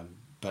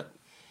 but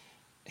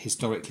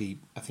historically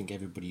I think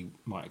everybody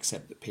might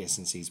accept that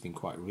PSNC has been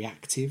quite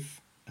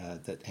reactive,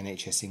 that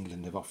NHS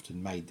England have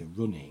often made the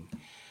running,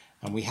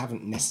 and we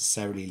haven't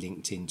necessarily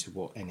linked into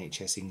what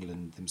NHS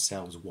England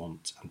themselves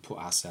want and put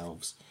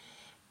ourselves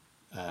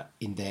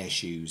in their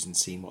shoes and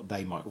seen what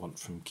they might want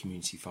from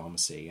community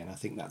pharmacy. And I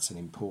think that's an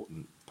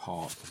important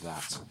part of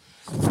that.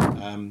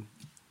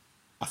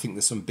 I think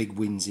there's some big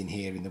wins in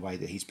here in the way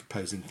that he's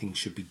proposing things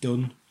should be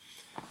done.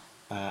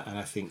 And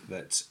I think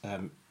that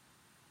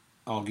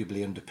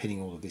arguably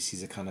underpinning all of this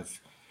is a kind of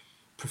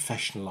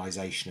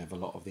professionalisation of a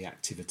lot of the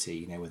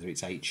activity, whether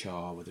it's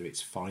HR, whether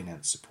it's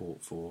finance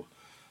support for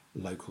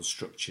local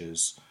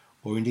structures,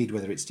 or indeed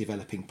whether it's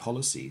developing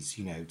policies,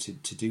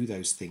 to do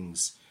those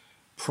things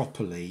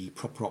properly,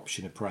 proper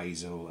option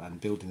appraisal and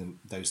building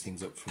those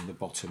things up from the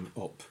bottom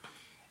up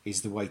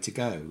is the way to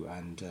go.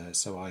 And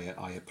so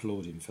I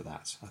applaud him for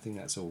that. I think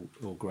that's all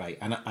great.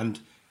 And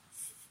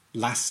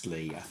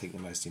lastly, I think the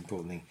most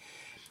important thing,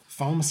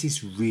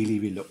 pharmacy's really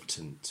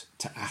reluctant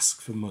to ask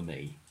for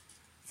money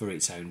for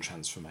its own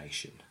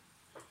transformation.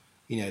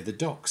 The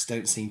docs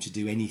don't seem to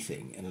do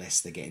anything unless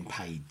they're getting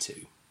paid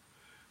to.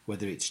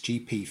 Whether it's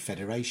GP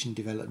federation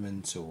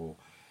development or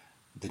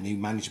the new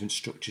management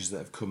structures that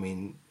have come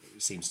in,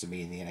 it seems to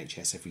me in the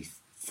NHS every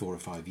 4 or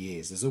 5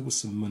 years, there's always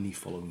some money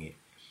following it,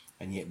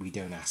 and yet we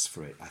don't ask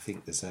for it. I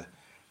think there's a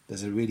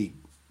really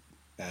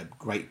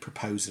great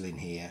proposal in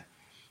here,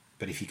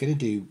 but if you're going to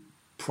do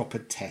proper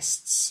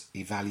tests,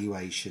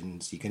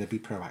 evaluations, you're going to be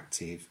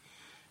proactive,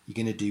 you're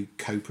going to do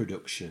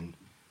co-production,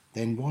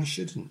 then why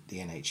shouldn't the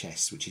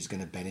NHS, which is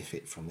going to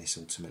benefit from this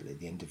ultimately at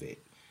the end of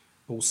it,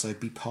 also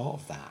be part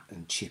of that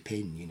and chip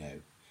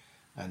in,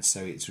 And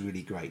so it's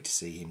really great to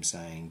see him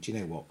saying, do you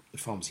know what, the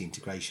Pharmacy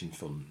Integration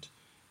Fund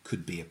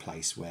could be a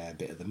place where a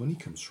bit of the money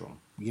comes from.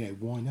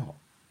 Why not?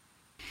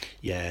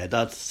 Yeah,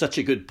 that's such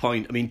a good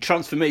point. I mean,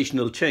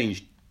 transformational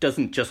change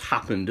doesn't just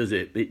happen, does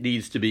it? It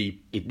needs to be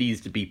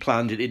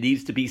planned, it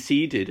needs to be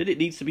seeded, and it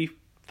needs to be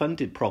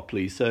funded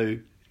properly. So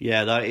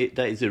yeah,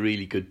 that is a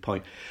really good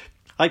point.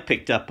 I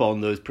picked up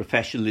on those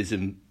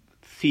professionalism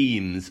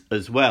themes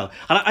as well,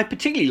 and I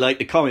particularly like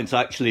the comments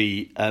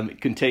actually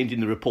contained in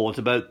the report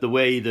about the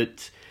way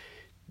that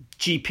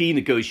GP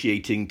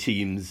negotiating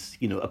teams,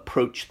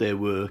 approach their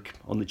work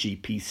on the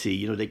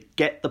GPC. They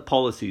get the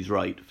policies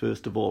right,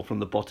 first of all, from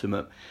the bottom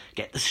up,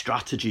 get the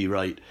strategy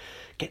right,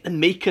 get the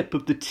makeup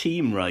of the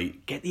team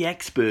right, get the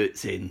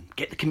experts in,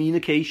 get the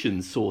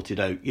communications sorted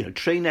out,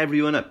 train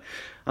everyone up.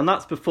 And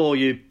that's before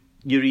you're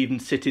even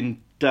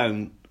sitting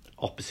down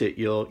opposite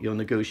your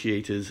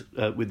negotiators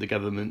with the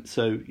government.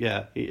 So,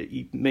 yeah,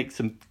 it makes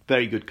some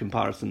very good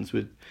comparisons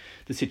with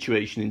the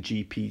situation in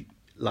GP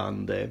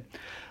land there.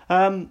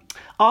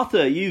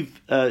 Arthur,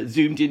 you've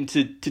zoomed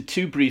into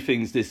two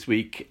briefings this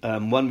week,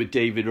 one with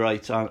David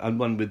Wright and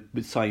one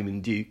with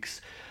Simon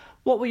Dukes.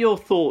 What were your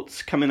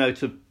thoughts coming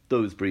out of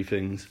those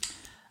briefings?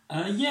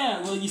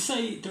 Well, you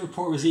say the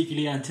report was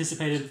eagerly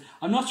anticipated.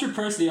 I'm not sure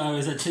personally I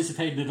was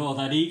anticipating it all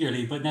that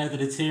eagerly, but now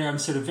that it's here, I'm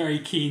sort of very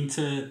keen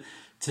to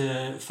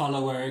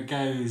follow where it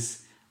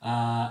goes.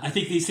 I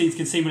think these things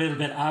can seem a little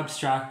bit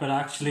abstract, but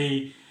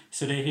actually,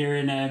 sort of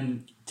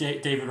hearing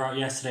David Wright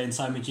yesterday and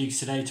Simon Dukes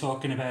today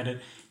talking about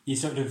it, you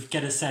sort of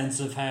get a sense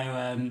of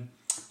how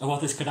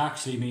what this could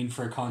actually mean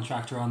for a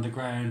contractor on the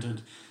ground,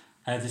 and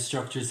how the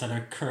structures that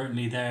are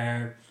currently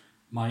there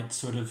might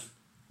sort of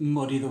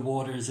muddy the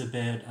waters a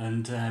bit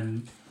and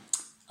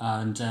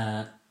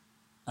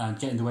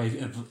get in the way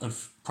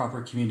of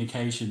proper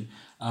communication.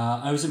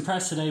 I was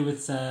impressed today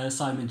with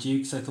Simon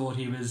Dukes. I thought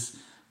he was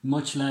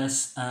much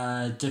less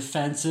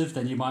defensive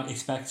than you might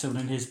expect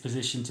someone in his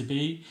position to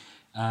be,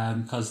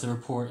 because the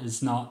report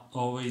is not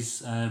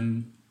always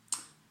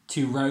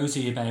too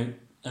rosy about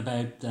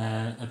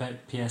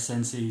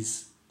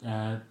PSNC's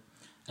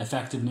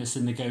effectiveness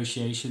in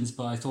negotiations,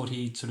 but I thought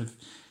he sort of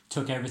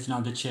took everything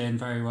on the chin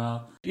very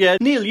well. Yeah,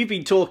 Neil, you've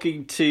been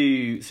talking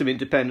to some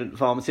independent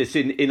pharmacists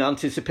in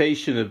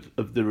anticipation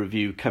of the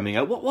review coming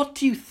out. What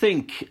do you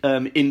think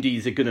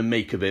indies are going to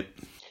make of it?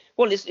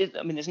 Well,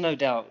 there's no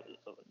doubt.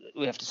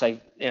 We have to say,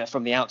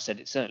 from the outset,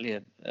 it's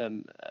certainly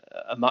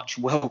a much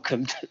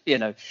welcomed,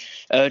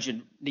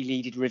 urgently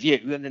needed review,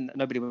 and then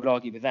nobody would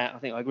argue with that. I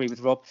think I agree with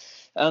Rob.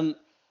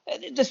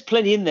 There's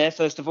plenty in there.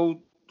 First of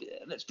all,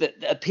 that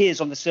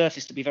appears on the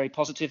surface to be very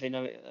positive.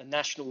 A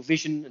national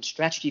vision and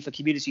strategy for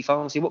community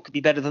pharmacy. What could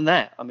be better than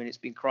that? I mean, it's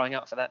been crying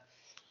out for that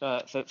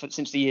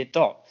since the year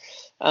dot.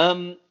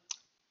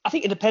 I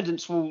think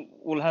independents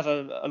will have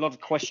a lot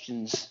of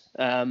questions,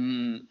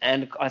 and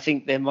I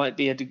think there might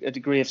be a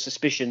degree of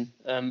suspicion,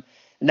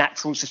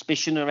 natural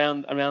suspicion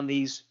around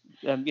these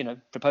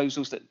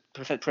proposals that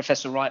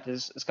Professor Wright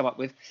has come up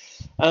with.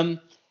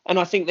 And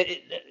I think that,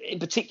 in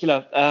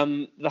particular,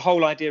 the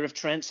whole idea of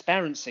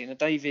transparency.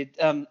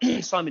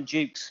 Simon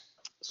Dukes,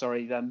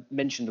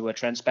 mentioned the word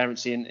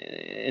transparency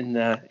in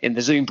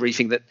the Zoom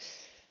briefing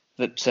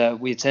that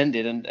we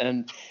attended,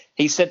 and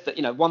he said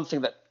that one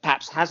thing that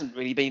perhaps hasn't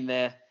really been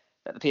there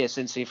at the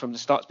PSNC from the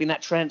start has been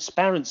that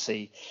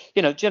transparency.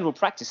 General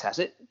practice has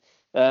it.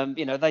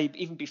 They,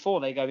 even before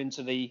they go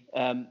into the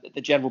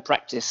general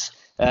practice,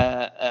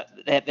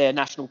 their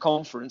national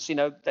conference,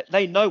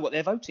 they know what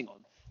they're voting on.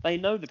 They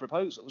know the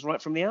proposals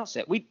right from the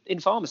outset. In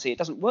pharmacy, it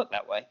doesn't work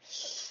that way.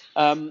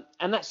 And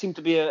that seemed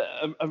to be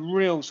a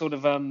real sort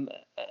of a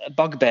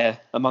bugbear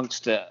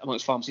amongst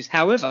pharmacists.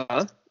 However,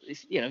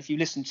 if you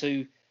listen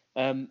to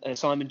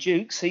Simon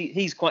Dukes,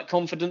 he's quite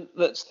confident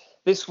that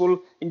this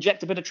will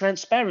inject a bit of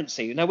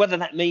transparency. Now, whether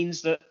that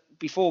means that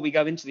before we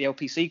go into the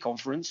LPC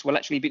conference, we'll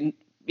actually be,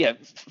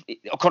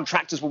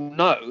 contractors will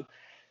know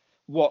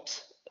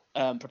what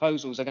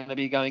proposals are going to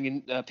be going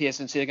in,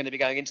 PSNC are going to be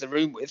going into the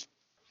room with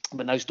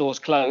when those doors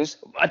close.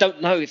 I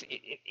don't know if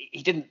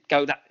he didn't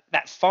go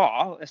that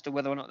far as to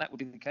whether or not that would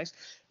be the case,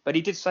 but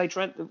he did say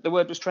the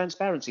word was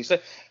transparency. So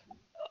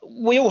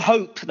we all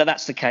hope that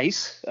that's the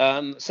case.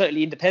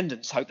 Certainly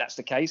independents hope that's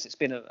the case. It's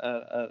been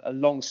a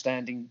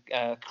long-standing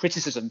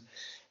criticism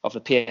of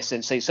the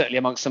PSNC, certainly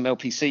amongst some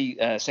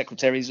LPC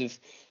secretaries have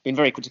been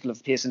very critical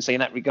of the PSNC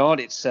in that regard.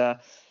 It's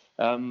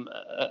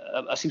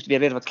seems to be a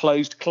bit of a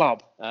closed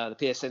club, the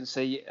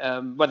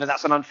PSNC. Whether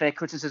that's an unfair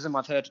criticism,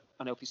 I've heard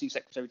an LPC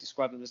secretary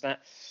describe them as that.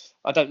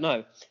 I don't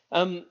know.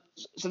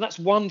 So that's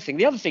one thing.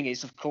 The other thing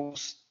is, of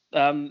course,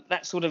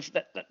 that sort of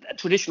that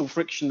traditional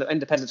friction that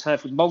independents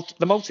have with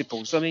the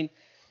multiples. I mean,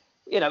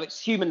 it's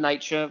human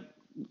nature.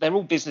 They're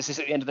all businesses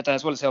at the end of the day,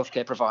 as well as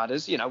healthcare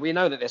providers. We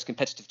know that there's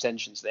competitive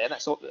tensions there.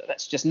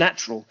 That's just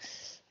natural.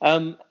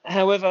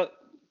 However,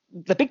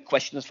 the big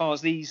question, as far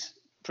as these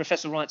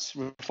Professor Wright's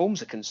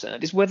reforms are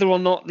concerned, is whether or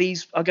not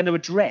these are going to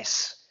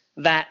address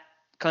that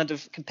kind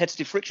of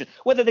competitive friction,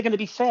 whether they're going to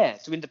be fair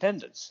to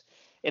independents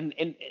in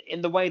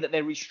the way that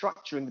they're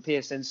restructuring the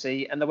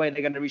PSNC and the way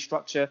they're going to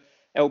restructure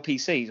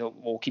LPCs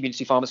or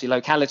community pharmacy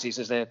localities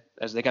as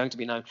they're going to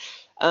be known.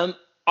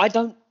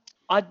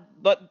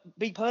 But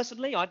me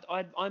personally,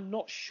 I'm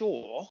not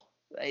sure.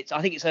 I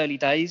think it's early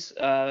days.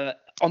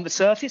 On the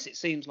surface, it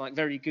seems like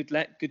very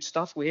good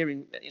stuff. We're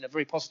hearing,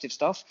 very positive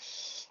stuff.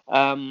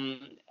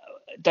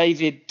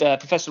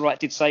 Professor Wright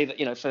did say that,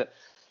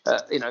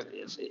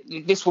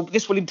 this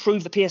will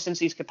improve the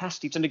PSNC's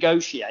capacity to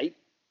negotiate,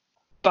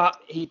 but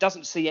he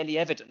doesn't see any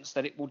evidence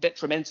that it will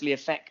detrimentally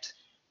affect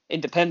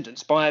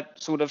independence by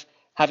sort of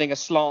having a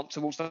slant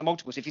towards the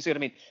multiples, if you see what I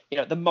mean.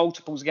 The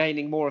multiples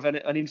gaining more of an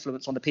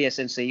influence on the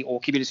PSNC, or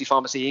Community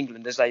Pharmacy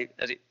England, as it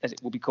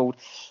will be called.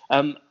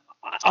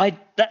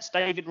 That's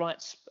David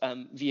Wright's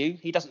view.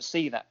 He doesn't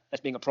see that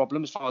as being a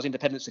problem as far as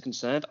independents are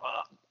concerned.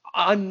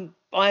 I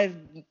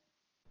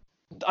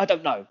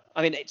don't know.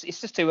 I mean,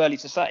 it's just too early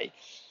to say.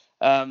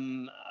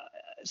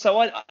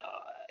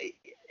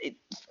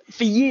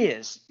 For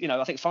years,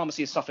 I think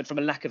pharmacy has suffered from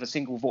a lack of a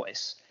single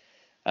voice,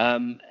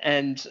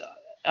 and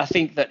I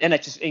think that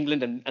NHS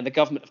England and the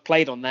government have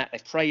played on that.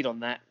 They've preyed on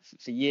that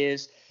for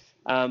years,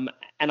 and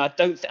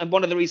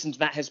one of the reasons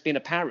that has been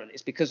apparent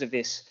is because of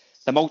this.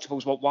 The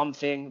multiples want one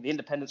thing, the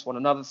independents want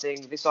another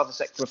thing, this other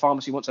sector of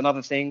pharmacy wants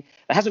another thing.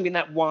 There hasn't been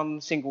that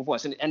one single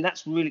voice, and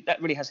that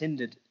really has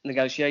hindered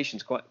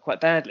negotiations quite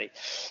badly.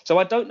 So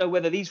I don't know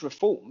whether these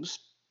reforms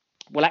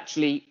will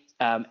actually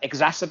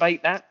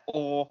exacerbate that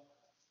or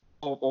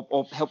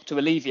help to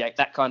alleviate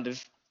that kind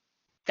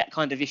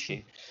of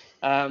issue.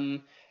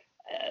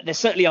 There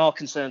certainly are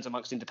concerns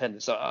amongst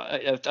independents. Two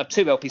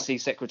LPC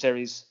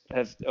secretaries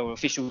or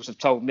officials have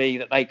told me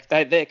that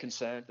they're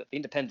concerned that the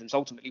independents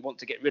ultimately want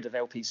to get rid of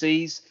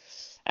LPCs,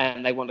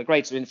 and they want a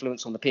greater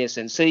influence on the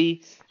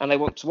PSNC, and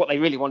what they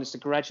really want is to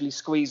gradually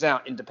squeeze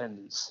out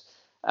independents.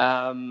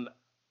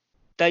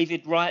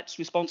 David Wright's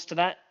response to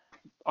that,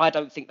 I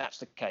don't think that's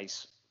the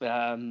case.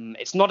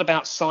 It's not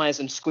about size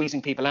and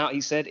squeezing people out,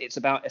 he said. It's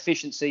about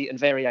efficiency and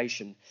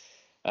variation.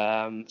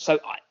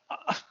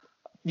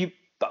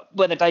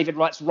 Whether David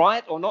Wright's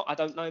right or not, I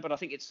don't know, but I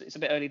think it's a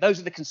bit early. Those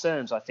are the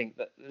concerns, I think,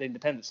 that the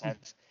independents have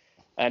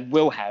and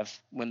will have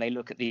when they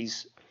look at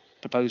these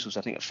proposals,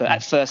 I think,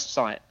 at first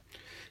sight.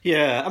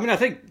 Yeah, I mean, I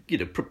think,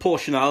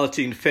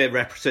 proportionality and fair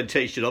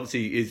representation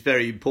obviously is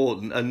very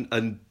important,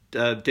 and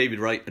David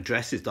Wright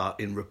addresses that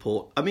in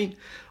report. I mean,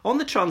 on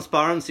the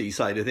transparency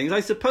side of things, I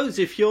suppose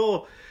if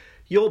you're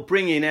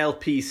bringing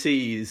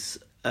LPCs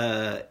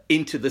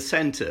into the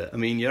centre, I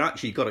mean, you're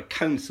actually got a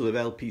council of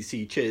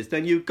LPC chairs,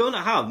 then you're going to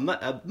have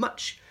a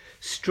much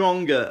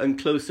stronger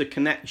and closer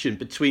connection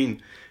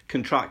between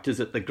contractors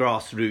at the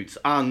grassroots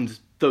and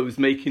those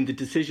making the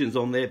decisions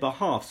on their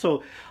behalf.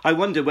 So I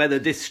wonder whether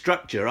this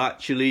structure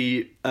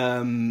actually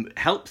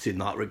helps in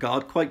that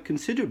regard quite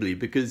considerably,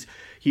 because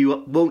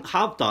you won't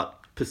have that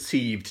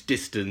perceived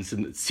distance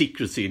and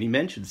secrecy, and he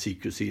mentioned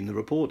secrecy in the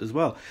report as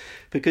well,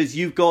 because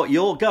you've got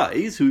your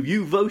guys who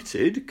you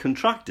voted,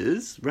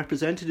 contractors,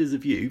 representatives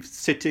of you,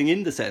 sitting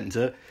in the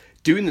centre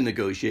doing the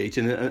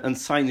negotiating and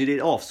signing it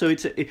off. So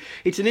it's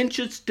an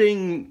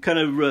interesting kind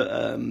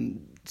of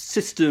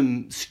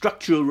system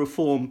structural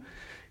reform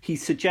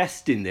he's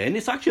suggesting there, and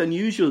it's actually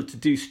unusual to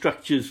do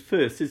structures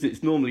first, isn't it?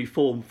 It's normally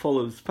form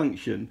follows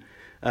function.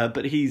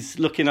 But he's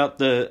looking at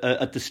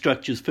the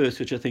structures first,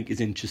 which I think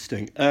is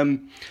interesting.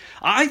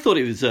 I thought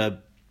it was a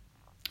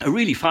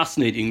really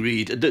fascinating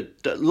read.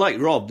 Like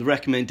Rob, the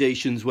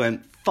recommendations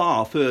went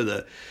far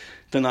further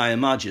than I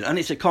imagined, and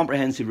it's a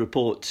comprehensive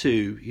report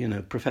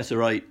too. Professor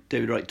Wright,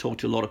 David Wright,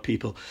 talked to a lot of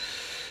people.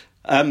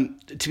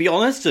 To be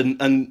honest,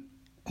 and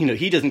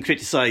he doesn't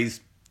criticise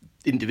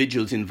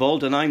individuals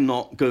involved, and I'm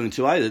not going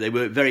to either. They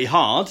work very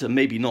hard, and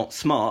maybe not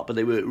smart, but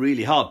they work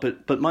really hard.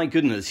 But my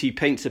goodness, he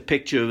paints a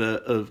picture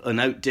of an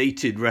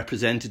outdated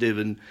representative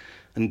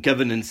and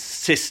governance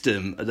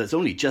system that's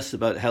only just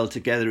about held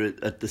together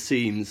at the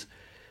seams,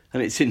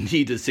 and it's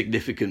indeed a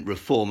significant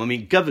reform. I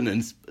mean,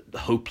 governance,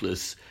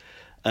 hopeless.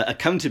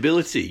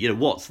 Accountability,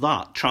 what's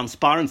that?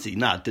 Transparency?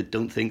 Nah,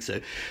 don't think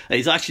so.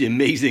 It's actually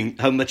amazing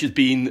how much has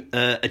been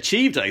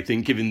achieved, I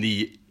think, given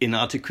the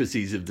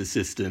inadequacies of the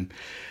system.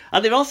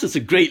 And there are also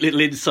some great little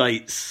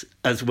insights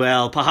as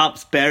well,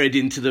 perhaps buried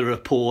into the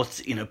report.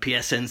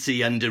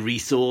 PSNC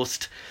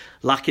under-resourced,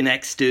 lacking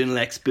external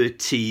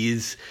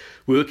expertise,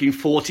 working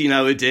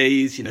 14-hour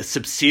days,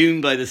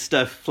 subsumed by the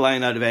stuff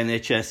flying out of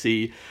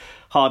NHSE,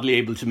 hardly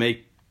able to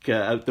make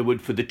out the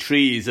wood for the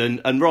trees.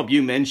 And Rob,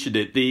 you mentioned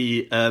it,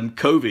 the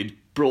COVID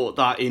brought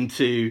that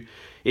into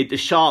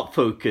sharp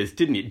focus,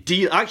 didn't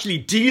it? Actually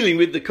dealing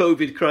with the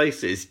COVID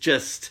crisis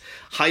just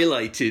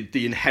highlighted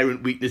the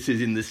inherent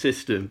weaknesses in the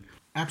system.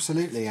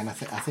 Absolutely, and I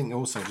think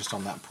also just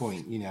on that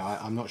point,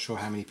 I'm not sure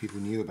how many people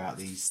knew about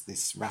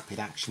this rapid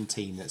action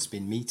team that's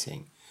been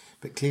meeting,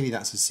 but clearly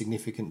that's a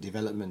significant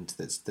development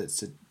that's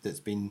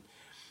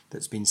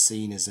been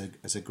seen as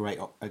a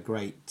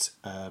great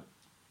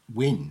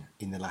win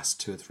in the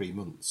last 2 or 3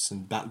 months,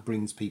 and that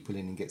brings people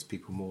in and gets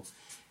people more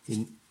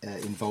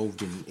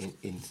involved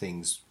in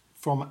things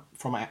from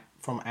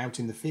out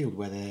in the field,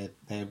 where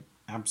they're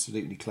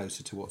absolutely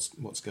closer to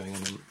what's going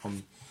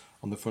on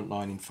the front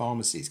line in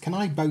pharmacies. Can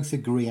I both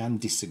agree and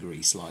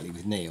disagree slightly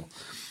with Neil?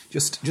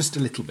 Just a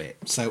little bit.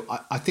 So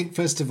I think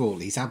first of all,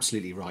 he's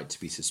absolutely right to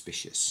be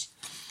suspicious.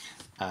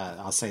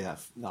 I'll say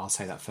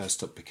that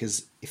first up,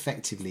 because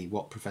effectively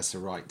what Professor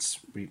Wright's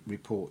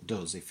report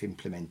does, if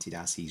implemented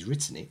as he's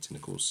written it, and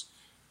of course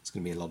there's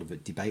going to be a lot of a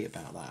debate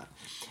about that,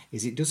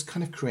 is it does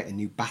kind of create a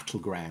new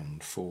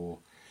battleground for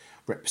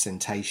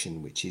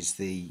representation, which is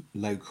the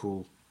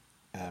local,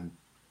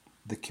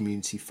 the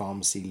community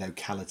pharmacy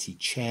locality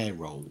chair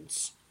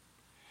roles.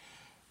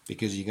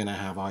 Because you're going to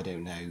have, I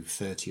don't know,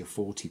 30 or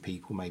 40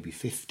 people, maybe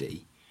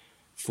 50,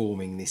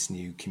 forming this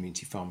new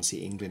Community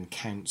Pharmacy England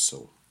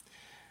Council.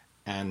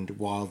 And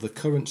while the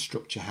current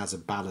structure has a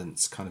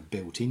balance kind of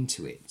built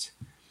into it,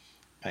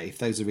 if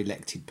those are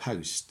elected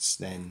posts,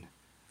 then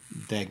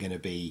they're going to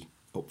be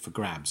up for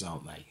grabs,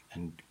 aren't they?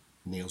 And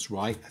Neil's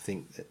right. I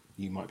think that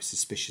you might be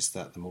suspicious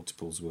that the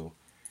multiples will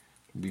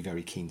be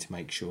very keen to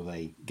make sure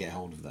they get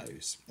hold of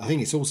those. I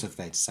think it's also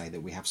fair to say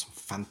that we have some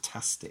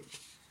fantastic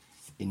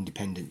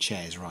independent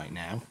chairs right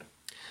now,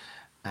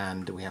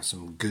 and we have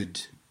some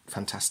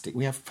fantastic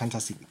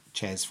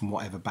chairs from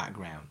whatever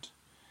background,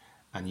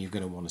 and you're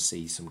going to want to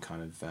see some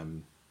kind of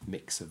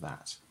mix of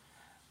that.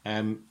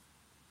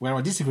 Where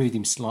I disagree with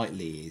him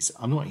slightly is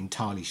I'm not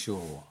entirely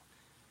sure,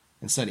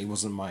 and certainly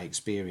wasn't my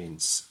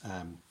experience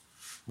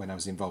when I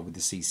was involved with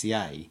the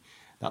CCA,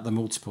 that the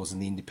multiples and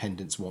the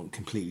independents want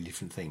completely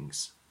different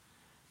things,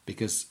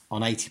 because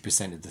on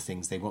 80% of the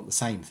things they want the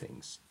same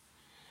things,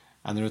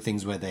 and there are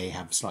things where they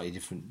have slightly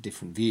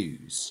different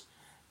views.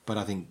 But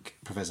I think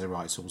Professor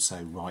Wright's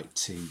also right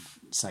to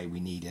say we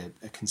need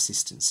a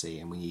consistency,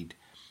 and we need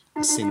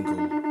a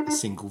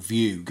single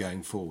view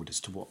going forward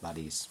as to what that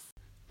is.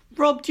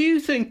 Rob, do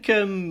you think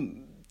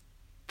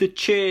the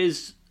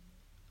chairs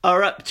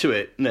are up to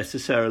it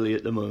necessarily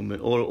at the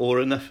moment,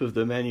 or enough of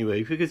them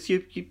anyway? Because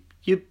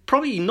you're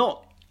probably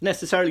not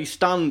necessarily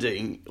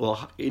standing, or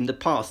in the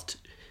past,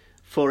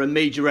 for a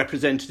major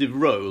representative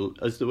role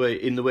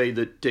in the way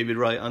that David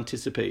Wright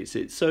anticipates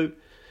it. So,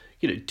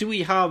 do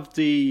we have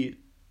the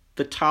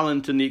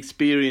talent and the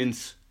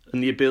experience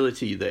and the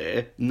ability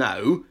there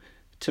now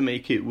to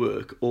make it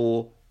work,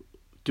 or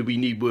do we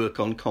need work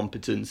on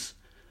competence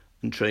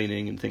and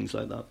training and things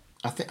like that?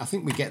 I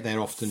think we get there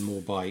often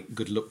more by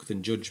good luck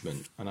than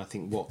judgment, and I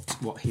think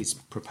what his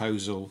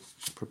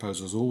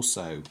proposals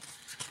also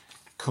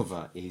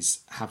cover is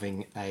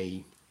having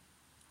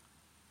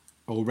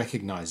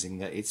recognising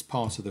that it's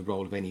part of the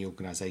role of any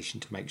organisation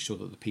to make sure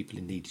that the people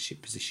in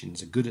leadership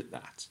positions are good at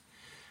that.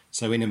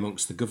 So in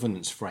amongst the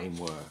governance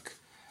framework,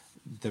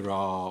 there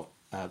are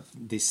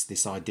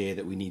this idea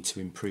that we need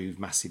to improve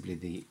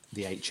massively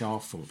the HR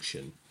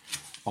function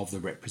of the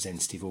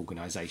representative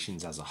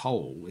organisations as a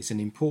whole is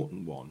an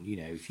important one.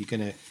 If you're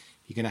gonna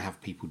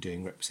have people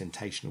doing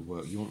representational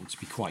work, you want them to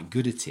be quite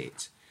good at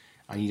it,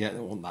 and you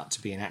don't want that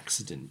to be an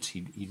accident.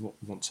 You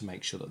want to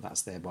make sure that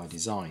that's there by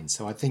design.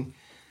 So I think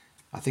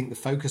the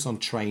focus on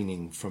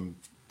training from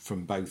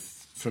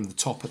the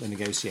top at the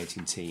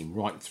negotiating team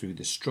right through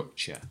the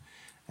structure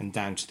and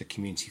down to the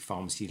community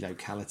pharmacy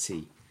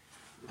locality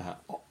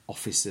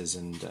officers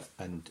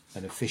and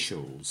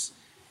officials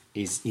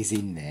is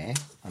in there,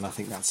 and I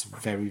think that's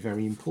very,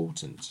 very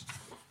important.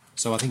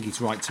 So I think it's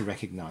right to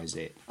recognise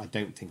it. I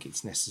don't think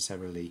it's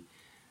necessarily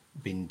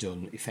been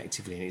done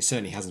effectively, and it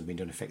certainly hasn't been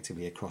done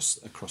effectively across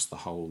the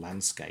whole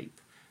landscape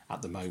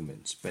at the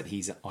moment. But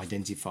he's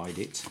identified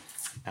it,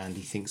 and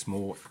he thinks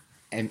more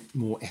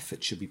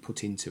effort should be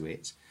put into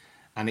it,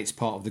 and it's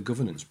part of the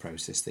governance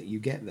process that you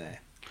get there.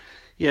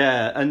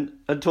 Yeah, and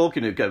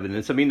talking of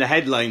governance, I mean, the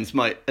headlines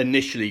might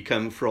initially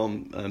come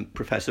from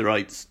Professor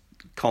Wright's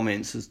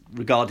comments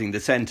regarding the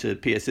centre,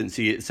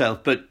 PSNC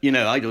itself, but,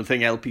 I don't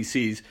think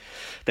LPCs,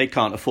 they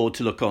can't afford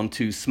to look on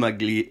too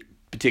smugly.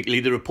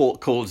 Particularly the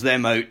report calls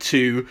them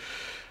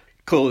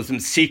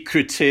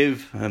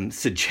secretive,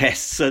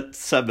 suggests that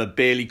some are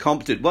barely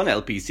competent. One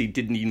LPC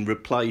didn't even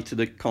reply to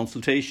the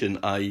consultation,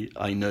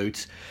 I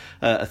note.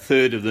 A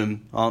third of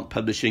them aren't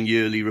publishing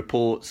yearly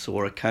reports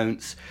or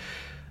accounts.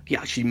 He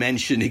actually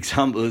mentioned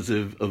examples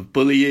of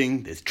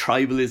bullying. There's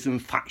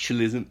tribalism,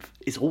 factionalism.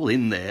 It's all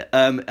in there.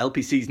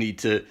 LPCs need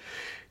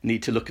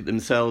to look at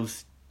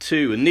themselves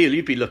too. And Neil,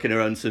 you've been looking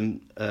at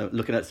some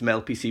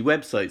LPC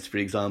websites, for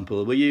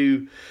example.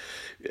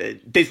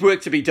 There's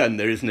work to be done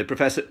there, isn't it?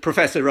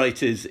 Professor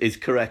Wright is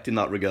correct in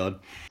that regard.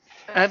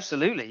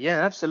 Absolutely,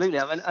 yeah, absolutely.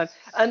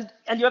 And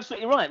you're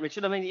absolutely right,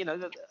 Richard. I mean,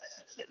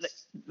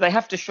 they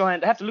have to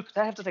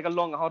take a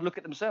long, hard look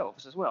at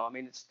themselves as well. I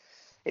mean,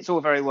 it's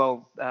all very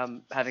well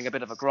having a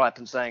bit of a gripe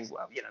and saying,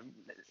 well,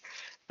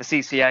 the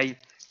CCA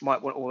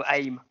might want, or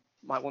AIM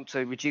might want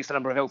to reduce the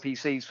number of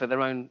LPCs for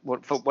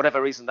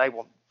whatever reason they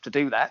want to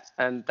do that,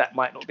 and that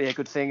might not be a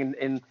good thing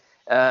in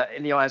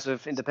the eyes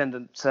of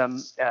independent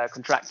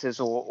contractors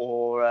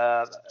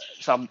or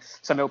some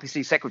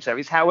LPC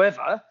secretaries.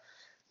 However,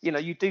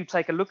 you do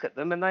take a look at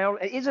them, and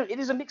it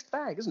is a mixed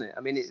bag, isn't it? I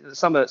mean,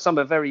 some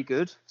are very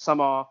good, some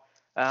are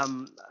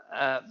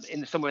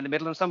somewhere in the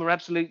middle, and some are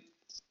absolute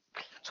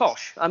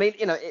tosh. I mean,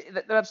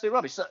 they're absolute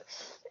rubbish. So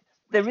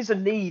there is a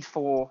need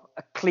for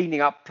a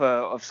cleaning up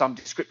of some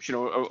description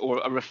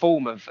or a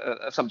reform of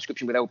some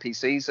description with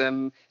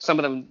LPCs. Some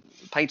of them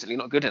patently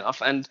not good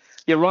enough. And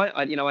you're right.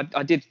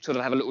 I did sort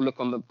of have a little look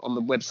on the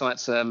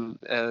websites.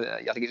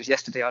 I think it was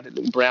yesterday. I did a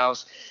little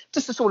browse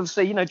just to sort of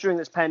see, during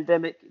this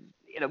pandemic,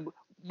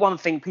 one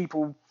thing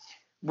people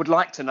would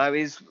like to know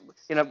is,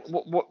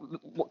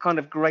 what kind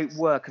of great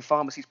work have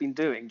pharmacies been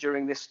doing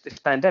during this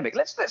pandemic?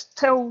 Let's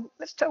tell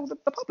the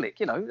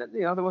public.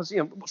 Otherwise,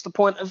 what's the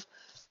point of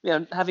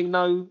having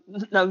no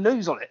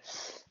news on it?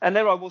 And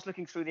there I was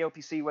looking through the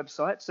LPC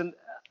websites, and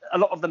a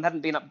lot of them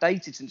hadn't been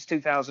updated since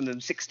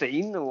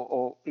 2016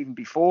 or even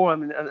before. I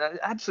mean,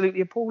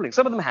 absolutely appalling.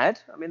 Some of them had.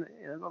 I mean,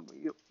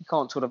 you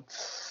can't sort of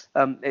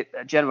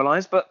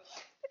generalize, but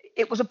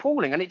it was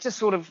appalling, and it just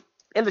sort of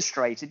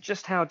illustrated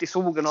just how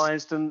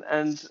disorganized and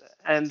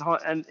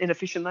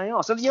inefficient they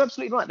are. So you're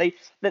absolutely right.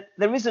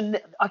 There is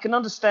I can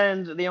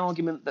understand the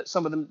argument that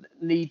some of them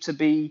need to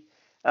be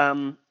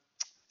taken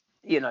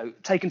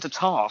to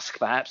task,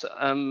 perhaps,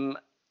 and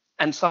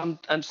some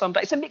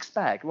it's a mixed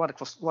bag right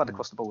across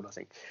the board, I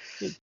think.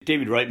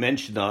 David Wright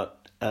mentioned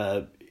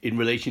that in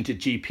relation to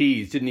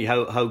GPs, didn't he?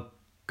 How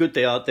good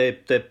they are, their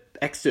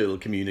external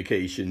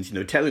communications,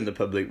 telling the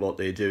public what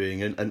they're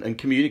doing and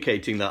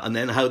communicating that, and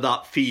then how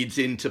that feeds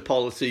into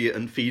policy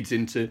and feeds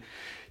into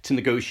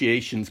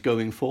negotiations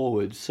going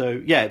forward.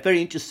 So yeah,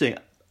 very interesting.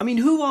 I mean,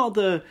 who are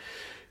the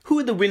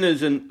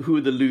winners and who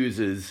are the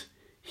losers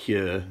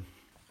here?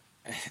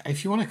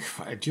 If you want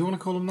to, do you want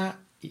to call them that?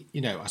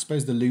 I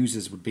suppose the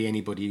losers would be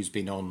anybody who's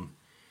been on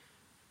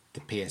the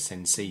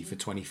PSNC for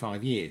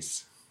 25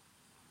 years,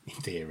 in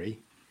theory,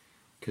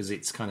 because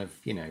it's kind of,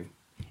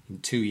 in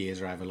 2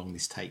 years or however long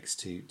this takes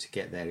to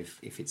get there,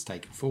 if it's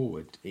taken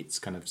forward, it's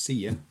kind of, see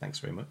ya, thanks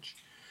very much.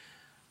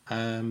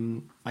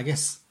 I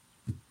guess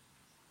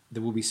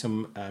there will be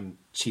some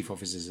chief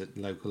officers at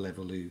local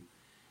level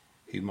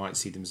who might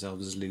see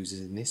themselves as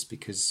losers in this,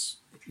 because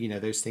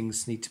those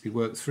things need to be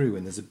worked through,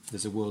 and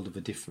there's a world of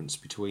a difference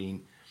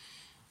between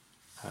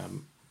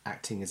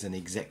acting as an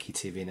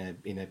executive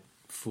in a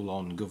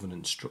full-on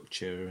governance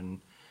structure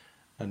and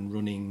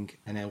running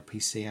an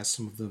LPC as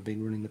some of them have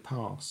been run in the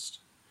past.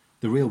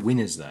 The real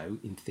winners, though,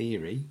 in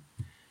theory,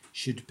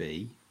 should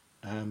be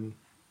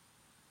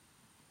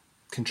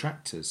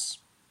contractors,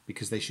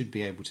 because they should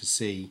be able to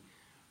see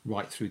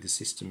right through the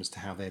system as to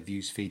how their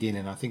views feed in.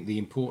 And I think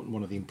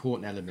one of the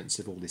important elements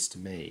of all this to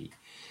me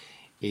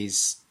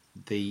is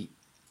the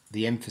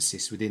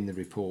emphasis within the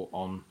report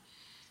on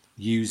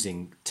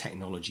using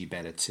technology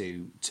better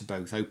to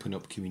both open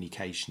up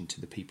communication to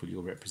the people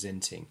you're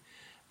representing,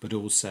 but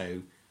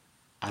also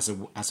as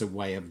a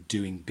way of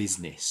doing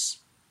business,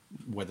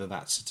 whether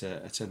that's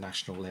at a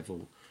national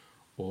level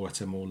or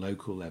at a more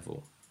local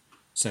level.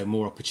 So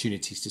more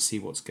opportunities to see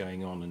what's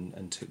going on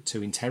and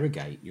to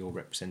interrogate your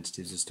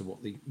representatives as to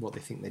what they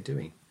think they're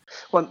doing.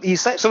 Well, you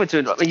say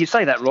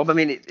that, Rob. I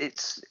mean,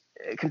 it's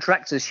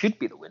contractors should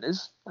be the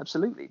winners,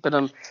 absolutely.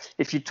 But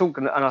if you talk,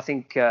 and I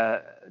think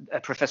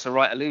Professor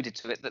Wright alluded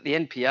to it, that the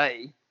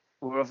NPA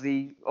were of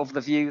the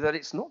view that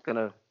it's not going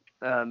to.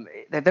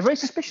 They're very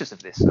suspicious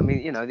of this. I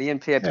mean, the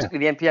NPA,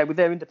 particularly the NPA, with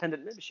their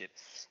independent membership,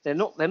 they're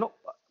not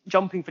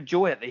jumping for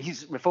joy at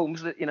these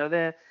reforms. That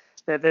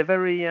they're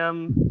very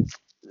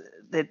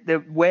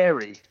they're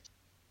wary.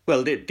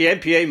 Well, the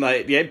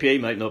NPA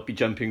might not be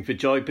jumping for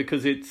joy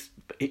because it's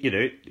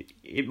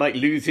it might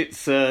lose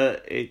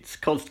its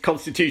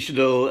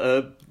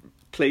constitutional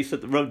place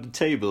at the round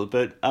table.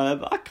 But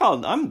I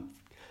can't.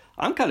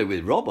 I'm kind of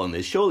with Rob on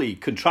this. Surely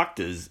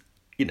contractors,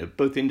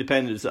 both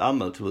independents and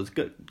multiples,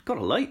 got to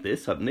like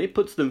this, haven't they? It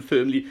puts them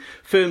firmly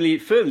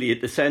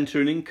at the centre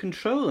and in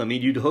control. I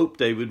mean, you'd hope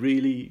they would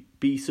really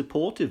be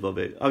supportive of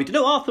it. I don't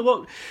know, Arthur.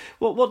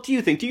 What do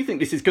you think? Do you think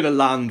this is going to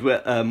land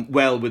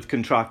well with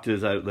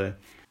contractors out there?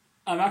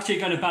 I'm actually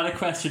going to bat a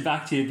question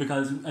back to you,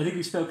 because I think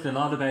we've spoken a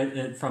lot about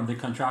it from the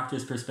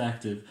contractor's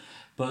perspective,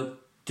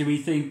 but do we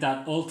think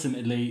that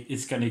ultimately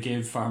it's going to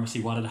give pharmacy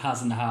what it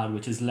hasn't had,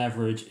 which is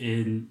leverage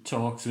in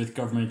talks with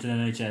government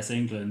and NHS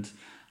England?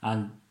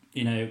 And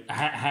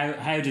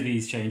how do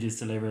these changes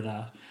deliver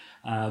that?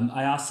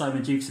 I asked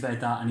Simon Dukes about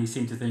that, and he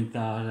seemed to think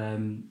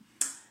that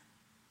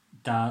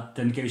that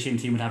the negotiating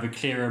team would have a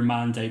clearer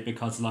mandate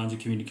because the lines of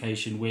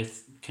communication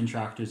with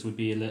contractors would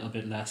be a little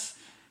bit less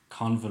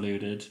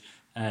convoluted.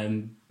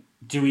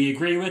 Do we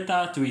agree with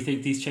that? Do we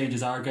think these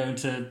changes are going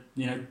to,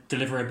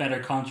 deliver a better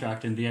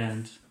contract in the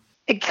end?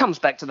 It comes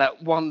back to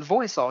that one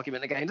voice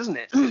argument again, doesn't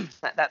it?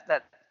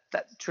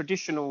 that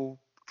traditional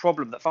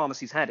problem that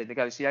pharmacies had in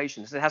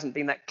negotiations. There hasn't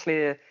been that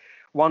clear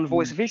one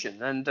voice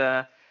vision, and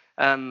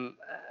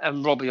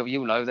Robbie,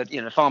 you know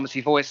that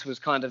pharmacy voice was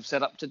kind of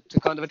set up to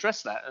kind of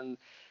address that, and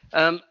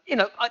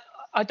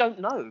I don't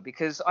know,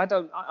 because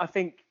I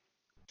think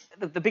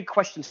the big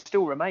question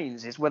still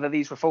remains is whether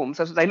these reforms,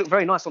 they look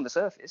very nice on the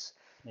surface,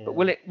 but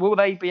will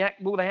they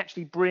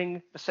actually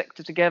bring the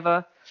sector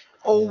together,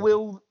 or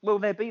will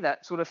there be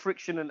that sort of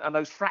friction and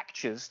those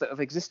fractures that have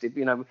existed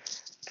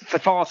for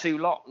far too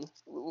long?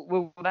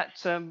 Will that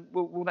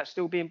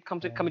still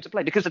come into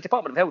play? Because the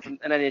Department of Health and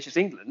NHS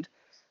England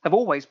have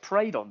always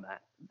preyed on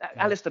that.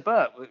 Alistair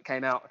Burt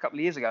came out a couple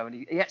of years ago, and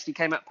he actually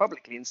came out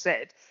publicly and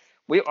said,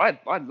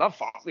 I love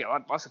pharmacy.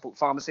 I support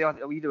pharmacy.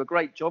 You do a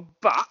great job,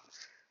 but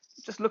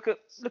just look at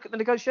the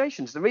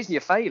negotiations. The reason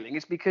you're failing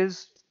is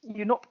because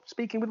you're not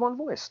speaking with one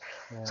voice.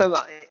 Yeah. So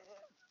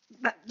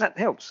that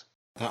helps.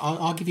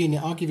 I'll give you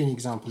an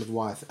example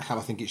of how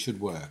I think it should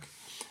work.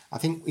 I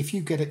think if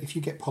you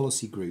get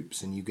policy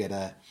groups and you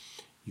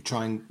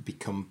try and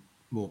become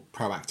more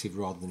proactive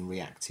rather than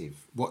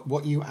reactive,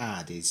 what you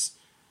add is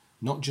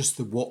not just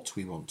the what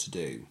we want to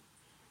do,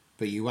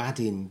 but you add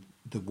in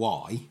the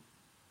why,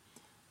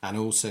 and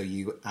also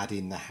you add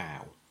in the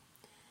how.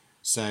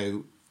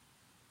 So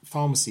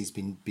pharmacy's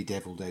been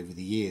bedevilled over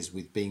the years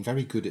with being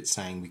very good at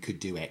saying we could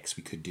do X,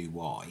 we could do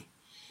Y.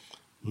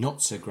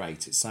 Not so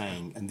great at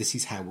saying, and this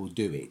is how we'll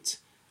do it,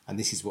 and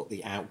this is what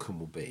the outcome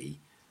will be,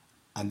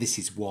 and this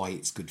is why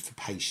it's good for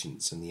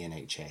patients and the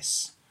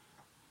NHS,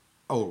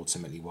 or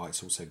ultimately why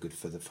it's also good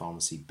for the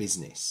pharmacy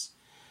business.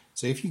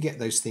 So if you get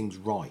those things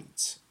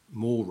right,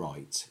 more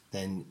right,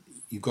 then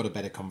you've got a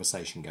better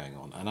conversation going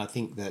on. And I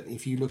think that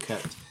if you look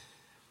at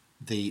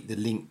the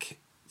link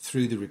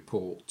through the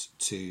report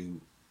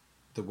to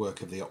the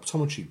work of the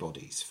optometry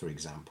bodies, for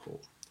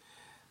example,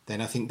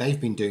 then I think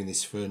they've been doing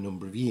this for a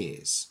number of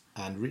years.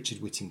 And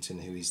Richard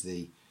Whittington, who is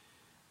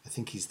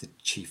he's the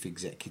chief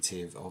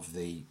executive of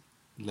the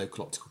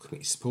local optical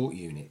committee support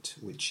unit,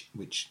 which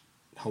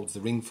holds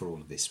the ring for all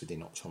of this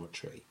within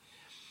optometry,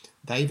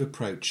 they've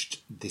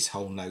approached this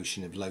whole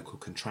notion of local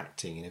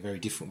contracting in a very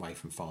different way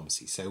from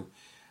pharmacy. So,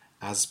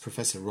 as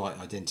Professor Wright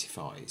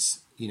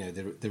identifies,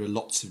 there are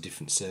lots of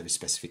different service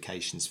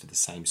specifications for the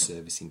same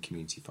service in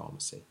community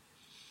pharmacy.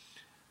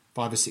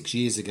 5 or 6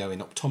 years ago in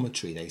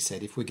optometry, they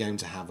said if we're going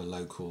to have a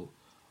local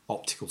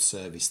optical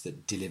service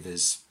that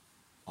delivers,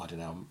 I don't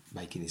know, I'm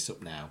making this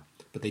up now,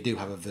 but they do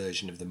have a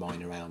version of the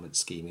minor ailment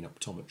scheme in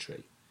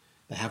optometry.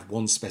 They have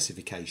one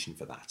specification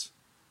for that.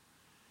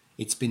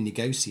 It's been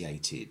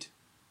negotiated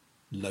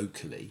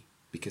locally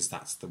because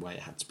that's the way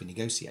it had to be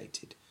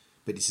negotiated,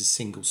 but it's a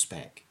single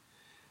spec,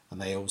 and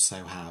they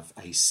also have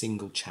a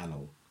single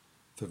channel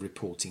for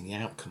reporting the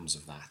outcomes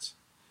of that,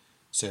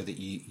 so that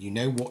you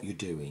know what you're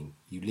doing,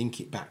 you link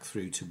it back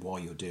through to why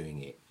you're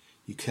doing it,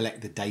 you collect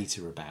the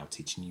data about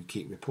it, and you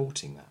keep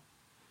reporting that.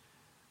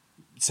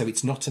 So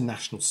it's not a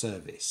national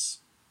service,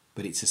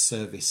 but it's a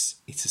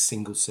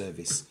single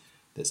service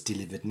that's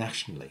delivered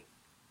nationally,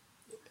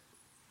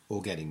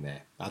 or getting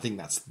there. I think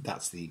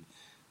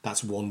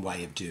that's one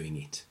way of doing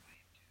it.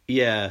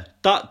 Yeah,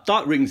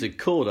 that rings a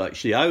chord.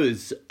 Actually, I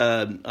was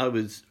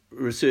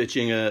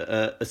researching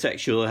a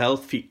sexual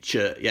health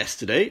feature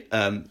yesterday,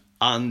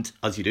 and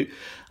as you do,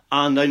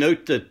 and I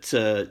note that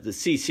the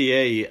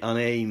CCA and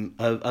AIM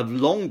have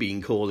long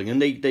been calling, and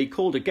they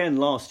called again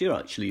last year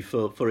actually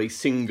for a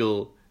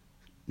single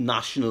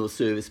national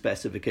service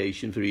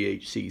specification for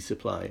EHC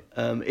supply.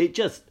 It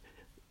just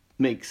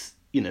makes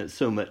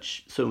so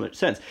much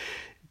sense.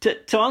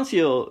 To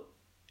answer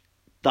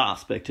that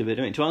aspect of it,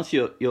 I mean, to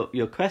answer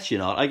your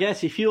question, Art, I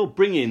guess if you're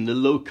bringing the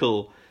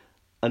local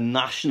and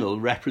national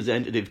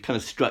representative kind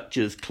of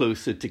structures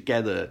closer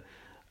together,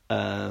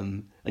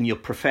 and you're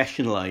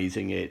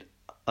professionalising it,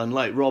 and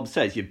like Rob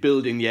says, you're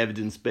building the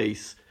evidence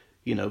base,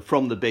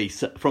 from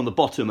the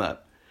bottom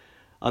up,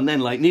 and then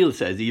like Neil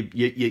says,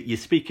 you're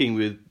speaking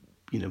with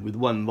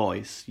one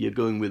voice, you're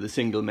going with a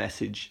single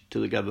message to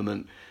the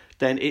government,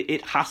 then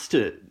it has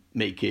to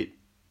make it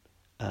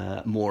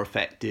more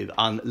effective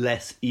and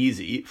less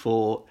easy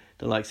for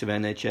the likes of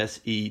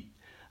NHSE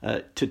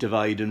to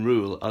divide and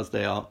rule, as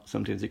they are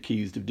sometimes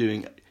accused of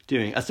doing.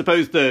 I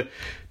suppose the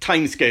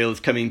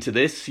timescales coming to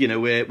this,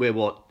 we're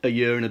what, a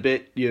year and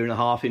a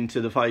half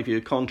into the 5-year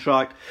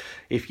contract.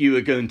 If you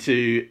were going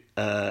to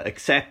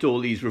accept all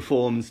these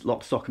reforms,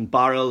 lock, stock and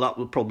barrel, that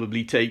will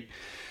probably take,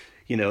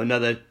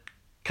 another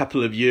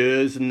couple of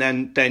years, and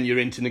then you're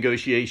into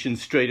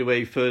negotiations straight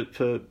away for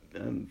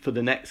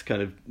the next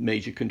kind of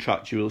major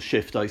contractual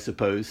shift, I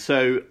suppose.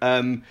 So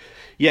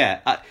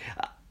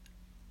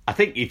I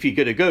think if you're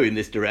going to go in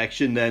this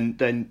direction,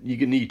 then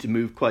you need to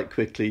move quite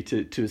quickly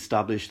to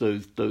establish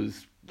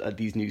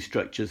these new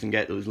structures and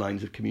get those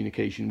lines of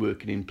communication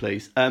working in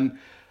place.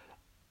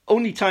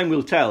 Only time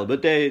will tell,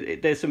 but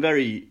there's some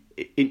very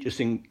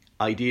interesting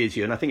ideas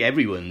here, and I think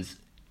everyone's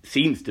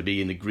seems to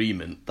be in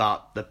agreement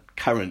that the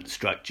current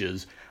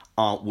structures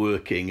aren't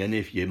working, and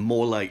if you're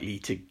more likely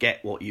to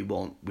get what you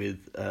want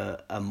with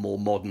a more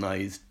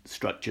modernised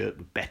structure,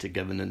 better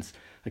governance,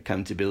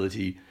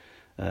 accountability,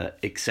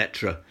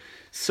 etc.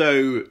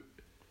 So,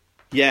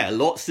 yeah,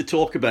 lots to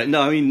talk about.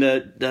 No, I mean,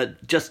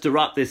 just to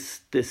wrap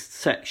this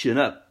section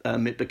up,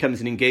 it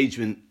becomes an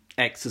engagement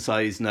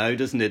exercise now,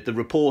 doesn't it? The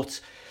report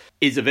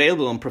is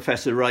available on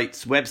Professor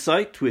Wright's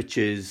website, which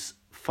is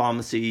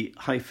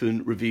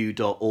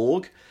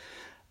pharmacy-review.org.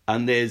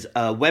 And there's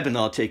a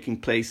webinar taking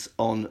place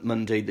on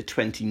Monday, the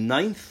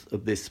 29th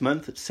of this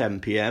month at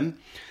 7 p.m.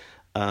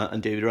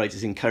 And David Wright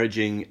is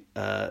encouraging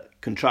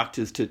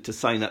contractors to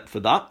sign up for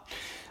that.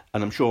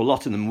 And I'm sure a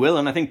lot of them will.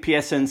 And I think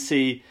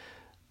PSNC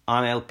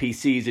and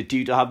LPCs are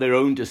due to have their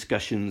own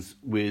discussions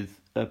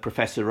with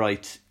Professor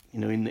Wright,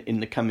 in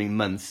the coming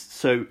months.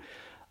 So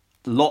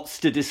lots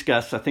to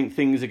discuss. I think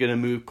things are going to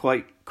move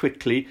quite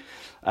quickly.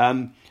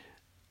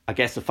 I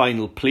guess a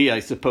final plea, I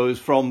suppose,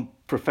 from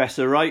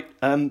Professor Wright.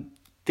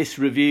 This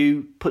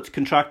review puts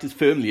contractors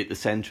firmly at the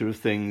centre of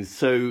things.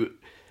 So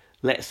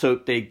let's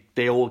hope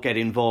they all get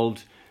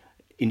involved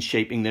in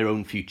shaping their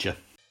own future.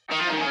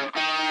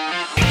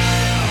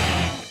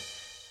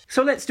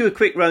 So let's do a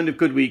quick round of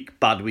good week,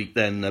 bad week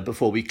then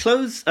before we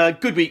close.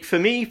 Good week for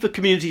me, for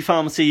community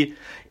pharmacy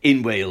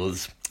in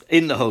Wales,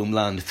 in the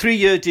homeland.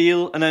 3-year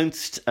deal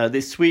announced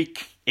this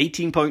week,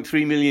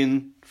 18.3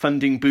 million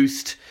funding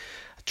boost.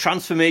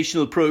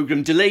 Transformational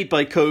programme delayed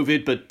by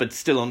COVID, but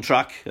still on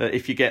track,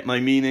 if you get my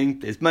meaning.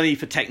 There's money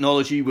for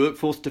technology,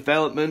 workforce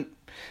development,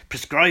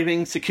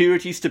 prescribing,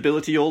 security,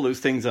 stability, all those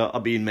things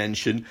are being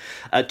mentioned.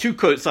 2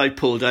 quotes I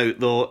pulled out,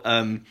 though.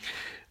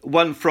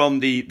 One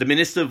from the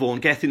Minister, Vaughan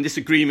Gething. This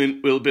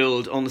agreement will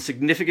build on the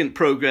significant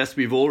progress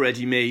we've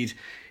already made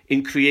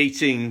in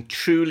creating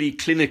truly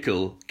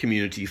clinical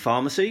community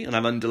pharmacy, and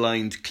I've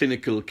underlined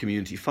clinical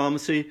community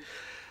pharmacy.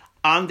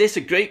 And this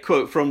a great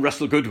quote from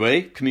Russell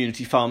Goodway,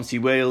 Community Pharmacy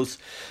Wales.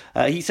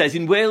 He says,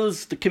 in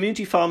Wales, the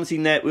community pharmacy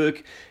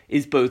network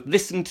is both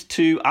listened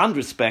to and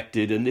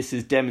respected, and this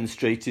is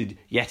demonstrated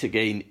yet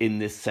again in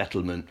this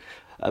settlement.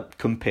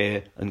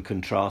 Compare and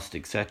contrast,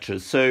 etc.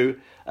 So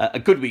a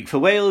good week for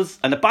Wales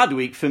and a bad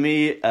week for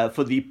me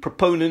for the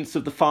proponents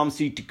of the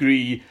pharmacy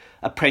degree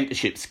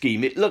apprenticeship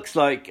scheme. It looks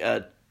like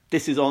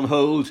this is on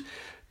hold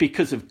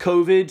because of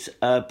COVID,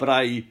 but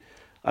I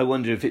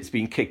wonder if it's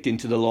been kicked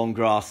into the long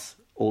grass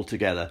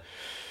altogether.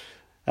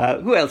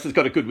 Who else has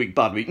got a good week,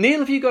 bad week? Neil,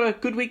 have you got a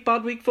good week,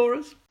 bad week for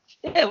us?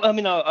 Yeah, I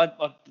mean,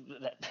 I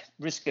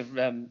risk of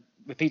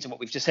repeating what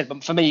we've just said,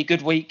 but for me,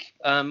 good week.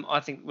 I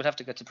think we'd have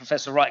to go to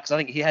Professor Wright, because I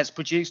think he has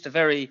produced a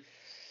very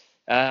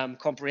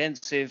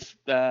comprehensive,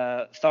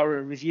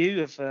 thorough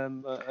review of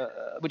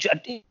which,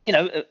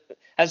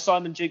 as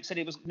Simon Duke said,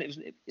 it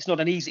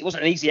wasn't an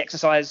easy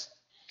exercise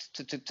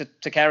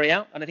to carry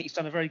out, and I think he's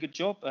done a very good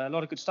job. A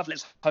lot of good stuff.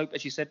 Let's hope,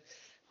 as you said,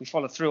 we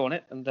follow through on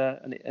it and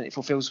it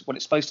fulfills what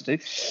it's supposed to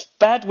do.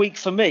 Bad week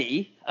for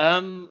me.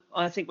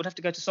 I think we'd have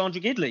to go to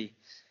Sandra Gidley,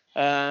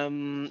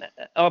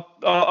 our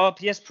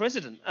RPS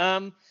president.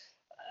 And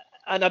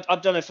I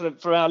don't know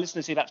for our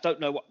listeners who perhaps don't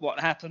know what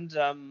happened.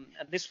 And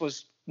this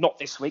was not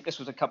this week. This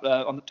was a couple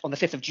on the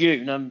 5th of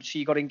June.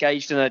 She got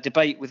engaged in a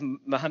debate with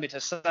Mohammed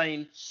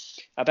Hussain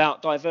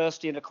about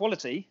diversity and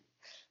equality,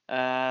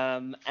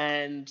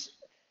 and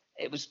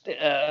it was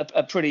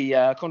a pretty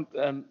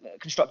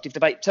constructive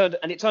debate.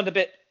 It turned a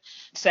bit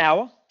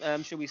sour,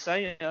 shall we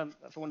say,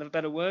 for want of a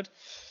better word.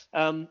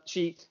 I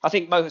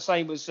think Mo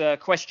Hussain was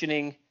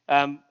questioning,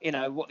 what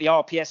the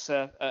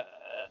RPS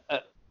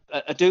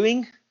are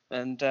doing,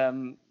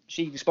 and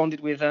she responded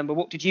with, "Well,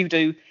 what did you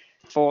do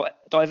for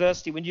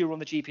diversity when you were on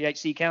the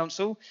GPHC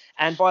council?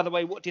 And by the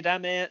way, what did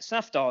Amir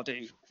Safdar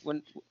do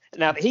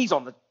now that he's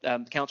on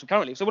the council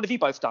currently? So what have you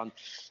both done?"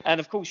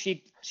 And of course,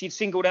 she'd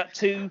singled out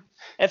 2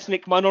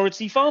 ethnic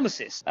minority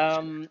pharmacists.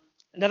 Now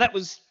that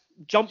was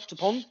jumped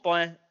upon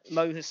by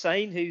Mo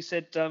Hussain, who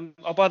said,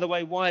 "Oh, by the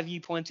way, why have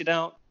you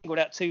singled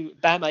out 2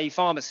 BAME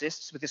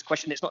pharmacists with this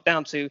question? It's not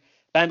down to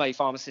BAME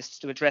pharmacists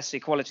to address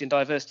equality and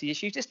diversity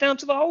issues. It's down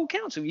to the whole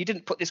council. You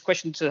didn't put this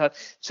question to her."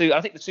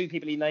 I think the 2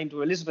 people he named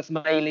were Elizabeth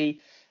Maley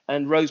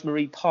and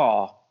Rosemary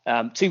Parr,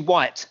 2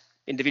 white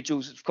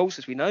individuals, of course,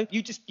 as we know.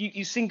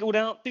 You singled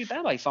out 2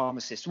 BAME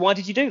pharmacists. Why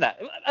did you do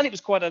that? And it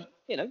was quite a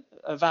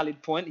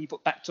valid point he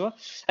put back to her.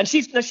 And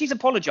she's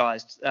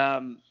apologised.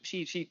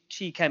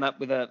 She came up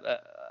with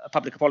a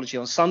public apology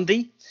on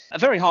Sunday, a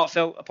very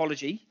heartfelt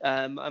apology,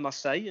 I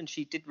must say. And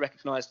she did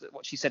recognise that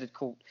what she said had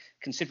caused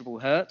considerable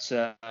hurt,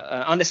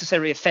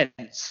 unnecessary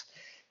offence,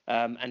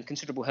 and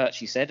considerable hurt,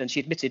 she said. And she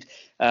admitted,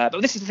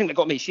 but this is the thing that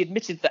got me. She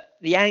admitted that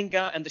the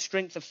anger and the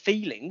strength of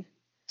feeling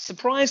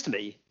surprised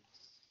me.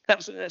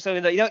 So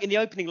in the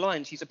opening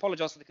line, she's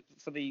apologised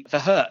for the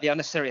hurt, the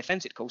unnecessary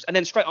offence it caused, and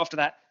then straight after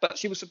that, but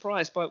she was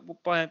surprised by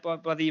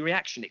the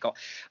reaction it got.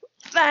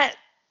 I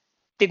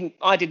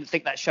didn't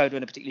think that showed her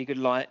in a particularly good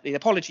light. The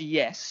apology,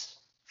 yes,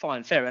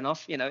 fine, fair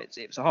enough. It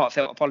was a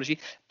heartfelt apology,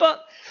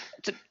 but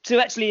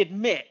to actually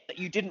admit that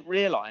you didn't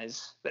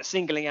realise that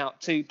singling out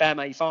 2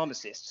 BAME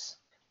pharmacists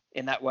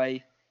in that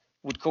way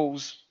would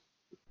cause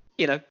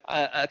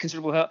a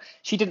considerable hurt.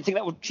 She didn't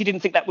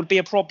think that would be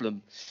a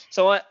problem.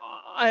 So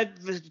I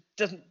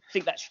doesn't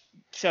think that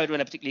showed her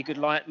in a particularly good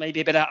light. Maybe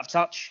a bit out of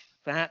touch,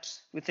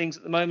 perhaps, with things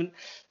at the moment.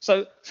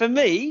 So for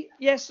me,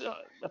 yes, I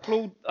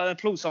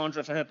applaud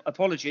Sandra for her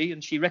apology,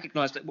 and she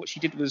recognised that what she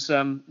did was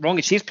wrong.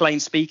 And she's plain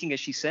speaking, as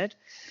she said.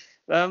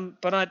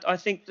 But I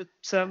think that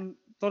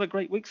not a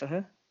great week for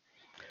her.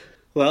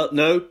 Well,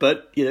 no,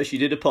 but she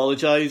did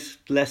apologise,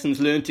 lessons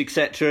learnt,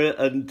 etc.,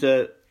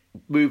 and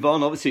move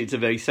on. Obviously, it's a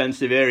very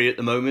sensitive area at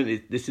the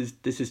moment. This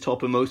is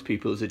top of most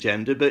people's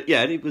agenda. But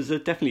yeah, it was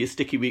definitely a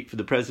sticky week for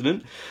the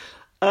president.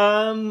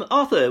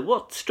 Arthur,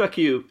 what struck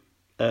you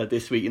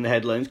this week in the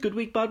headlines? Good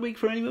week, bad week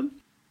for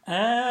anyone?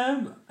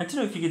 I don't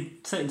know if you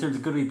could say it in terms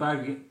of good week,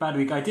 bad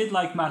week. I did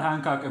like Matt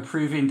Hancock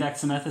approving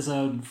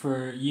dexamethasone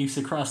for use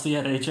across the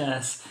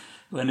NHS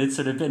when it's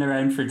sort of been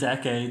around for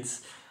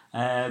decades.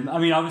 I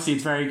mean, obviously,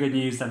 it's very good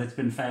news that it's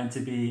been found to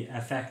be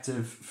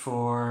effective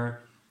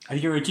for, I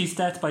think, it reduced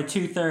death by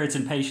 2/3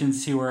 in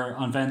patients who were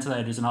on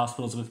ventilators in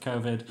hospitals with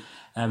COVID.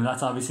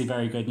 That's obviously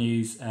very good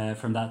news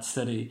from that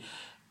study.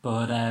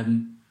 But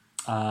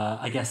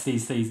I guess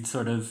these things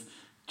sort of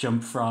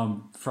jump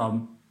from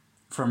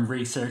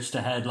research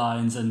to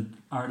headlines and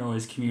aren't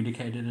always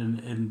communicated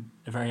in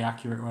a very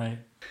accurate way.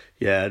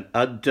 Yeah,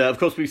 and of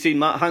course we've seen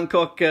Matt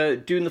Hancock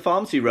doing the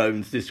pharmacy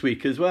rounds this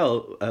week as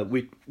well,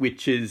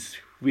 which is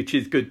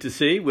good to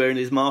see, wearing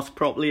his mask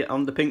properly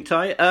and the pink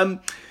tie.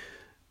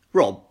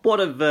 Rob, what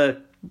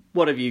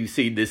have you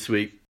seen this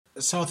week?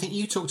 So I think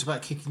you talked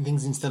about kicking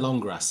things into the long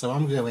grass, so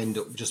I'm going to end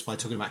up just by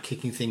talking about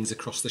kicking things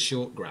across the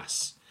short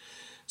grass.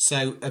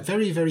 So a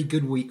very, very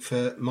good week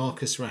for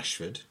Marcus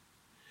Rashford,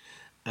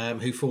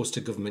 who forced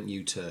a government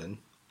U-turn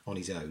on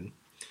his own.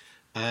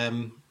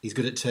 He's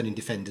good at turning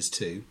defenders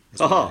too.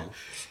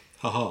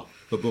 Ha-ha,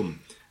 ba-boom.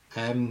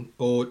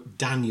 Or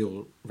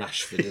Daniel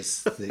Rashford,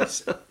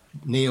 as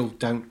Neil,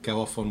 don't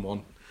go off on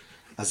one,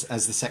 as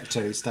the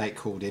Secretary of State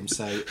called him.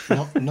 So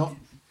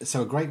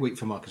so a great week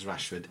for Marcus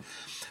Rashford.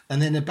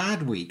 And then a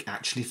bad week,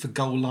 actually, for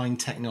goal line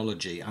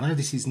technology. I know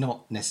this is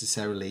not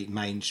necessarily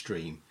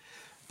mainstream,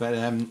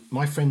 but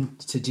my friend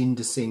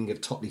Tajinder Singh of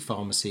Totley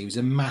Pharmacy, who's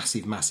a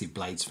massive, massive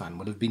Blades fan,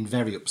 would have been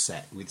very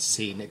upset with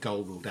seeing a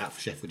goal ruled out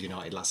for Sheffield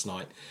United last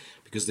night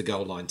because the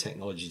goal line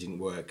technology didn't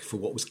work for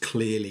what was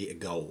clearly a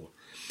goal.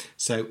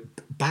 So,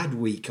 bad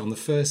week on the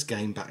first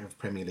game back of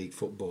Premier League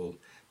football,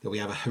 that we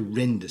have a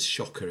horrendous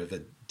shocker of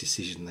a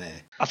decision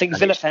there. I think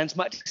Villa fans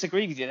might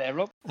disagree with you there,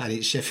 Rob. And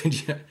it's Sheffield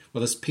United.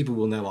 Well, as people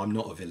will know, I'm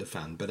not a Villa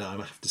fan, but I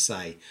have to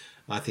say,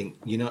 I think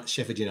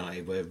Sheffield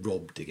United were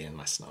robbed again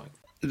last night.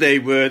 They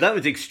were. That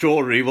was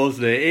extraordinary,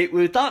 wasn't it? It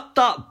was that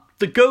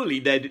the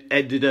goalie then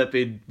ended up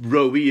in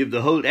row E of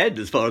the whole end,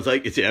 as far as I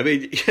can see. I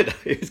mean,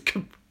 it was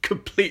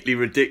completely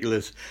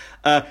ridiculous.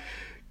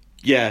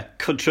 Yeah,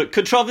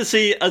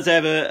 controversy as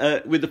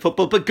ever with the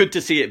football, but good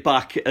to see it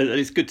back. And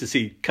it's good to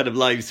see kind of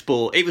live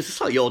sport. It was a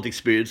slightly odd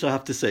experience, I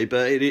have to say,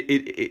 but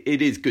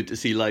it is good to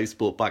see live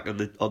sport back on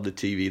the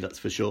TV. That's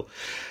for sure.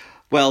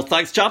 Well,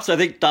 thanks, chaps. I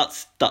think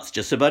that's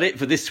just about it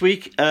for this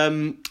week.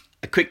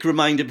 A quick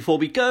reminder before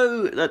we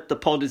go that the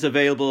pod is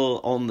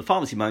available on the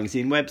Pharmacy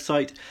Magazine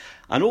website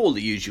and all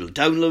the usual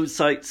download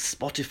sites,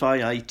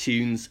 Spotify,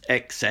 iTunes,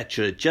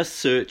 etc. Just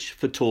search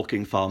for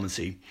Talking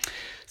Pharmacy.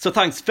 So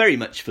thanks very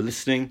much for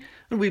listening,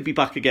 and we'll be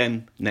back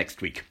again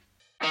next week.